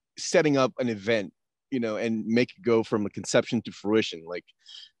setting up an event, and make it go from a conception to fruition? Like,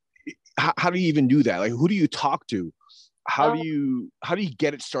 how do you even do that? Like, who do you talk to? How do you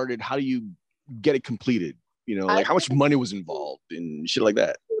get it started? How do you get it completed? Like how much money was involved and shit like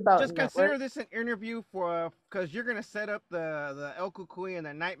that. Just consider this an interview because you're gonna set up the El Cucuy and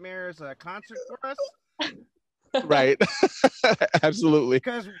the Nightmares concert for us. Right. Absolutely.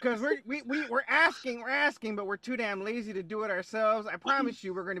 Because we're asking, but we're too damn lazy to do it ourselves. I promise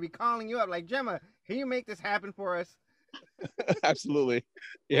you, we're going to be calling you up like, Gemma, can you make this happen for us? Absolutely.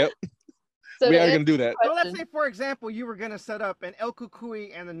 Yep. So we are going to do that. So let's say, for example, you were going to set up an El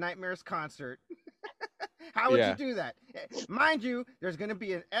Cucuy and the Nightmares concert. How would you do that? Mind you, there's going to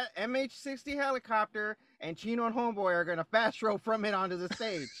be an MH-60 helicopter, and Chino and Homeboy are going to fast row from it onto the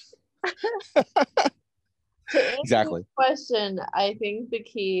stage. Exactly. Question. I think the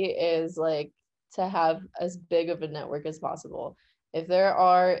key is like to have as big of a network as possible. If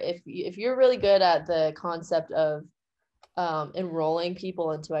you're really good at the concept of enrolling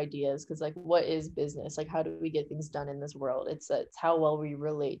people into ideas, because like what is business, like how do we get things done in this world, it's how well we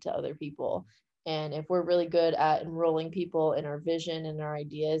relate to other people. And if we're really good at enrolling people in our vision and our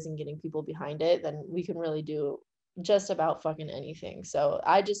ideas and getting people behind it, then we can really do just about fucking anything. So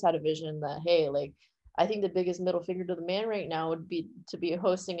I just had a vision that, hey, like I think the biggest middle finger to the man right now would be to be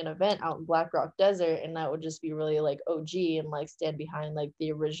hosting an event out in Black Rock Desert, and that would just be really like OG and like stand behind like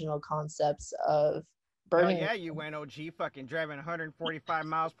the original concepts of burning. Oh yeah, you went OG, fucking driving 145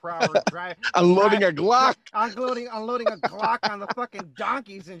 miles per hour, unloading a Glock, unloading a Glock on the fucking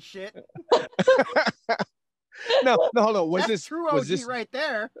donkeys and shit. No, hold on. That's true OG right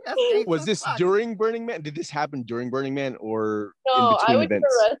there. Was this during Burning Man? Did this happen during Burning Man or no, in between I would events?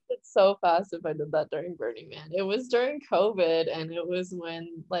 get arrested so fast if I did that during Burning Man. It was during COVID, and it was when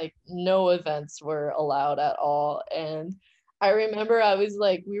like no events were allowed at all. And I remember I was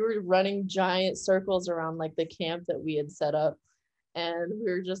like, we were running giant circles around like the camp that we had set up. And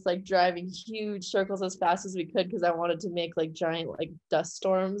we were just like driving huge circles as fast as we could because I wanted to make like giant like dust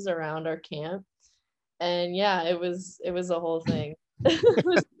storms around our camp. And yeah, it was a whole thing. It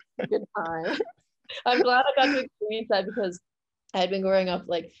was a good time. I'm glad I got to experience that because I had been growing up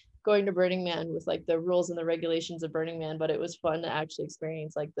like going to Burning Man with like the rules and the regulations of Burning Man, but it was fun to actually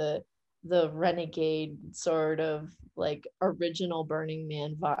experience like the renegade sort of like original Burning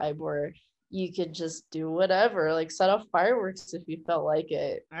Man vibe where you could just do whatever, like set off fireworks if you felt like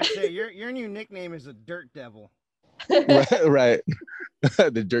it. I'd say your new nickname is a Dirt Devil. Right.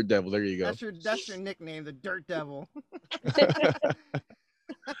 The Dirt Devil. There you go. That's your nickname, the Dirt Devil.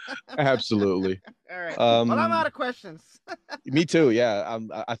 Absolutely. All right. Well, I'm out of questions. Me too. Yeah.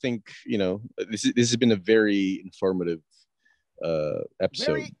 I think this has been a very informative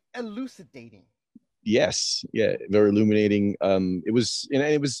episode. Very elucidating. Yes. Yeah. Very illuminating. It was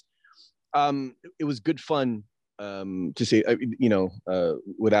good fun. To say,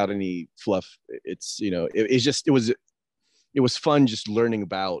 without any fluff. It's it was fun just learning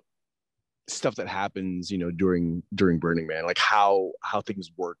about stuff that happens, during Burning Man, like how things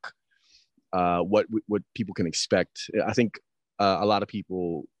work, what people can expect. I think a lot of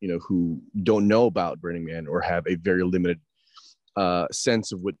people, who don't know about Burning Man or have a very limited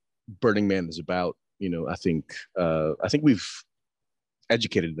sense of what Burning Man is about, I think we've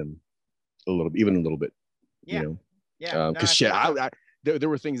educated them a little bit. Yeah. Because shit, there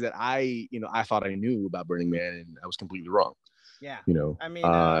were things that I thought I knew about Burning Man, and I was completely wrong. Yeah. I mean,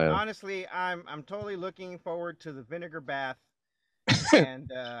 honestly, I'm totally looking forward to the vinegar bath.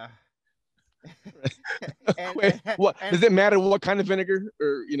 And wait, what does it matter what kind of vinegar,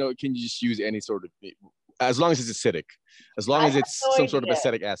 or can you just use any sort of, as long as it's acidic, as long as it's some sort of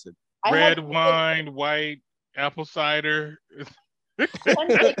acetic acid? Red wine, white apple cider.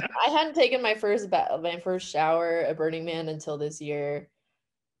 I hadn't taken my first shower at Burning Man until this year.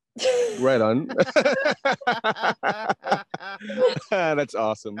 Right on. That's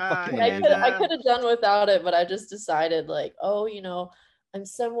awesome. I could have done without it, but I just decided, like, I'm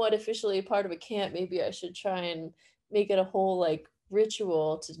somewhat officially a part of a camp. Maybe I should try and make it a whole like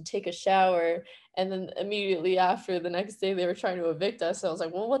ritual to take a shower. And then immediately after, the next day, they were trying to evict us. So I was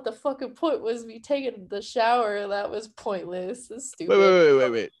like, well, what the fucking point was me taking the shower? That was pointless. It's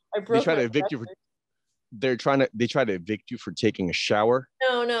stupid. Wait. They try to evict you for. They try to evict you for taking a shower.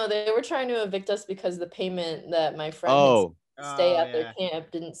 No, they were trying to evict us because the payment that my friend stay at their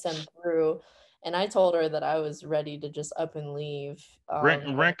camp didn't send through. And I told her that I was ready to just up and leave.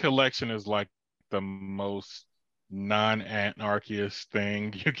 Rent collection is like the most non-anarchist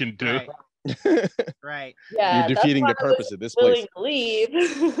thing you can do. Right. Yeah, you're defeating the purpose of this place. To leave.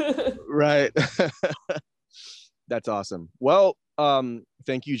 Right. That's awesome. Well,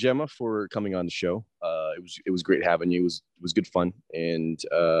 thank you, Gemma, for coming on the show. It was great having you. It was good fun, and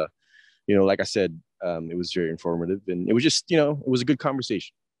like I said, it was very informative, and it was just it was a good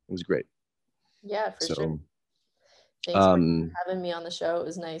conversation. It was great. Yeah, for sure. Thanks for having me on the show. It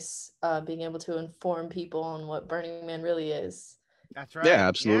was nice being able to inform people on what Burning Man really is. That's right. Yeah,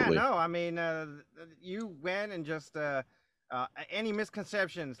 absolutely. Yeah, no, I mean, you went and just any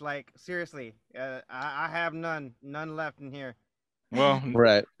misconceptions, like seriously, I have none left in here. Well,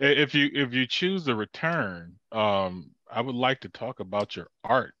 right. If you choose to return, I would like to talk about your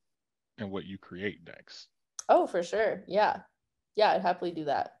art and what you create next. Oh, for sure. Yeah, I'd happily do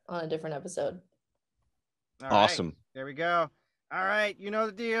that on a different episode. Awesome. Right. There we go. All right, you know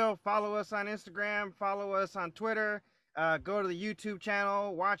the deal. Follow us on Instagram. Follow us on Twitter. Go to the YouTube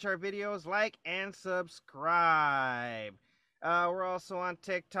channel. Watch our videos. Like and subscribe. We're also on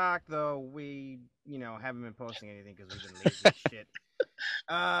TikTok, though we, haven't been posting anything because we've been lazy as shit.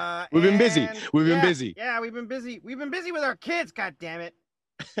 We've been busy. We've been busy. Yeah, we've been busy. We've been busy with our kids. God damn it!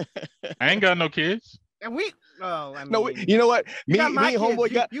 I ain't got no kids. And we, no, you know what? Me and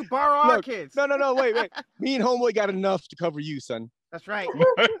Homeboy got. You borrow our kids. No, wait. Me and Homeboy got enough to cover you, son. That's right.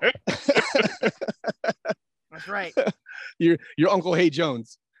 That's right. Your Uncle Hey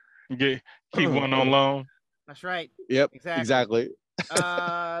Jones. Keep one on loan. That's right. Yep. Exactly.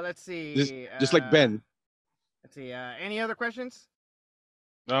 Let's see. Just like Ben. Let's see. Any other questions?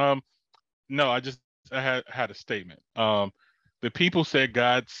 No, I had a statement. The people said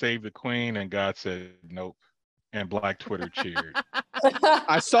God saved the Queen, and God said nope, and Black Twitter cheered.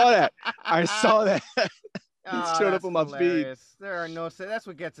 I saw that. It showed up on my feed. There are no. That's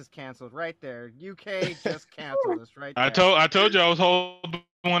what gets us canceled right there. UK just canceled us right there. I told you I was holding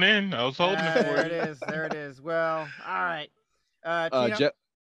one in. I was holding it for you. There it is. Well, all right. No,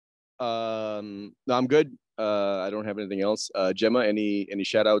 I'm good. I don't have anything else. Gemma, any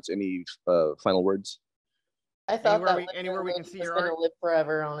shout outs, any final words? I thought anywhere we can see your art. Gonna live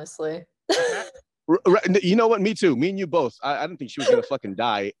forever, honestly. You know what? Me too. Me and you both. I didn't think she was gonna fucking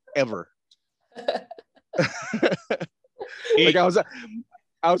die ever. Like I was at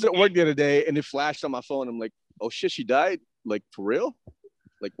work the other day and it flashed on my phone. I'm like, oh shit, she died? Like for real?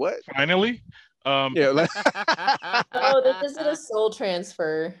 Like what? Finally? Yeah. This isn't a soul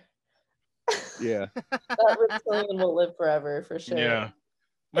transfer. Yeah. That reptilian will live forever for sure. Yeah.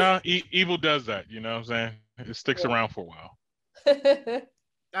 No, evil does that. You know what I'm saying? It sticks Yeah. around for a while.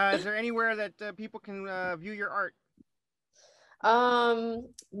 Is there anywhere that people can view your art?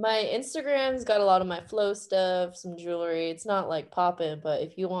 My Instagram's got a lot of my flow stuff, some jewelry. It's not like popping, but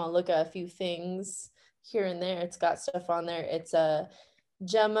if you want to look at a few things here and there, it's got stuff on there. It's a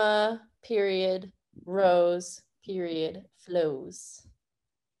Gemma period Rose period flows.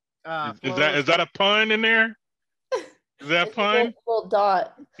 Is that a pun in there? Is that a pun? Little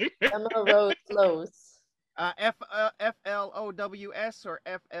dot. Gemma Rose flows. FLOWS or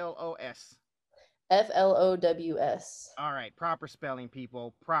FLOS? FLOWS. All right, proper spelling,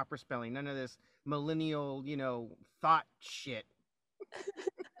 people. Proper spelling. None of this millennial, thought shit.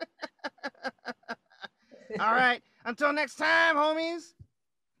 All right. Until next time, homies.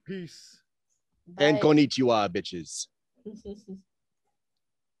 Peace. Bye. And konnichiwa, bitches.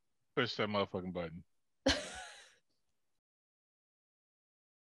 Push that motherfucking button.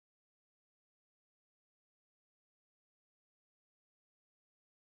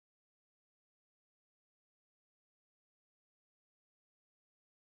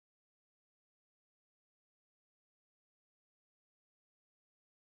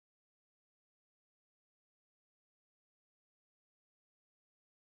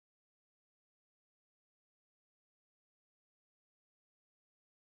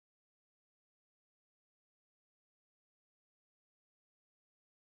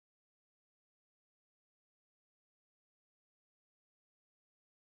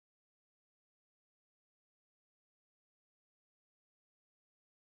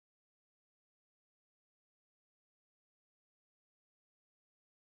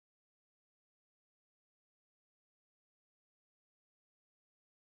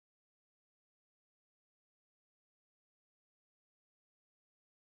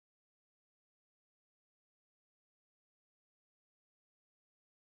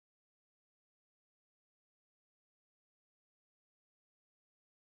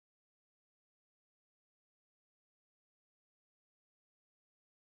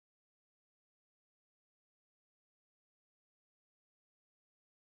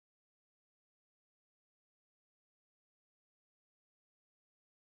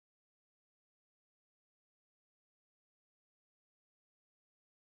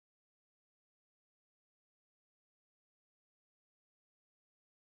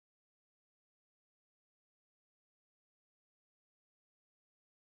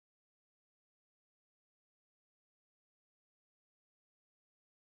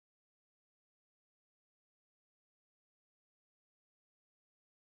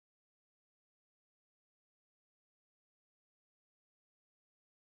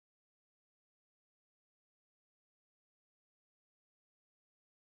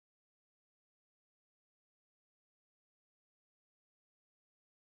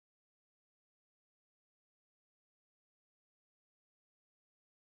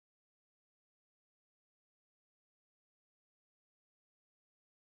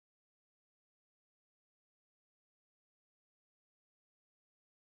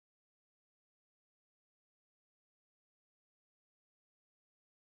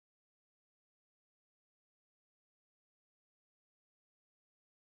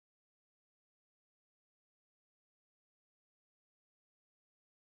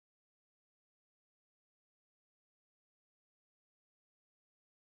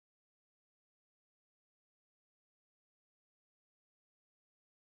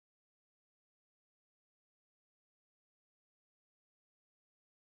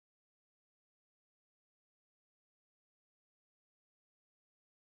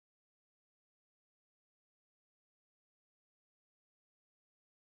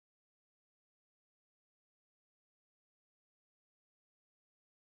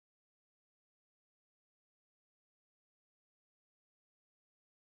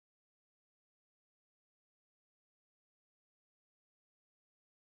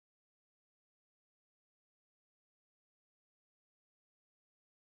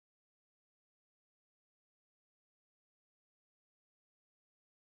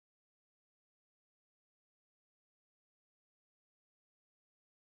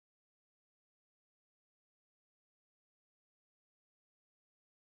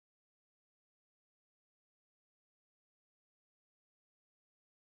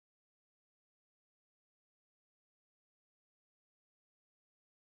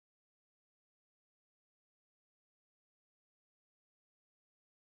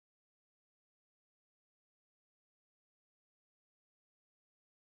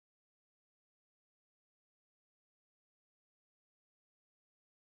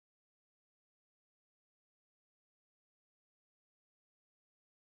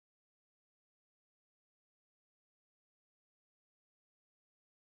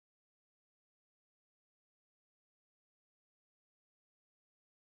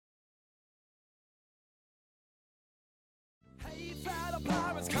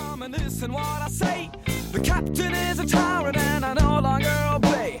 Pirates come and listen what I say. The captain is a tyrant and I no longer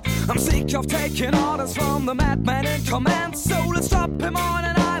obey. I'm sick of taking orders from the madman in command. So let's drop him on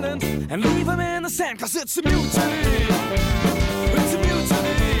an island and leave him in the sand, 'cause it's a mutiny.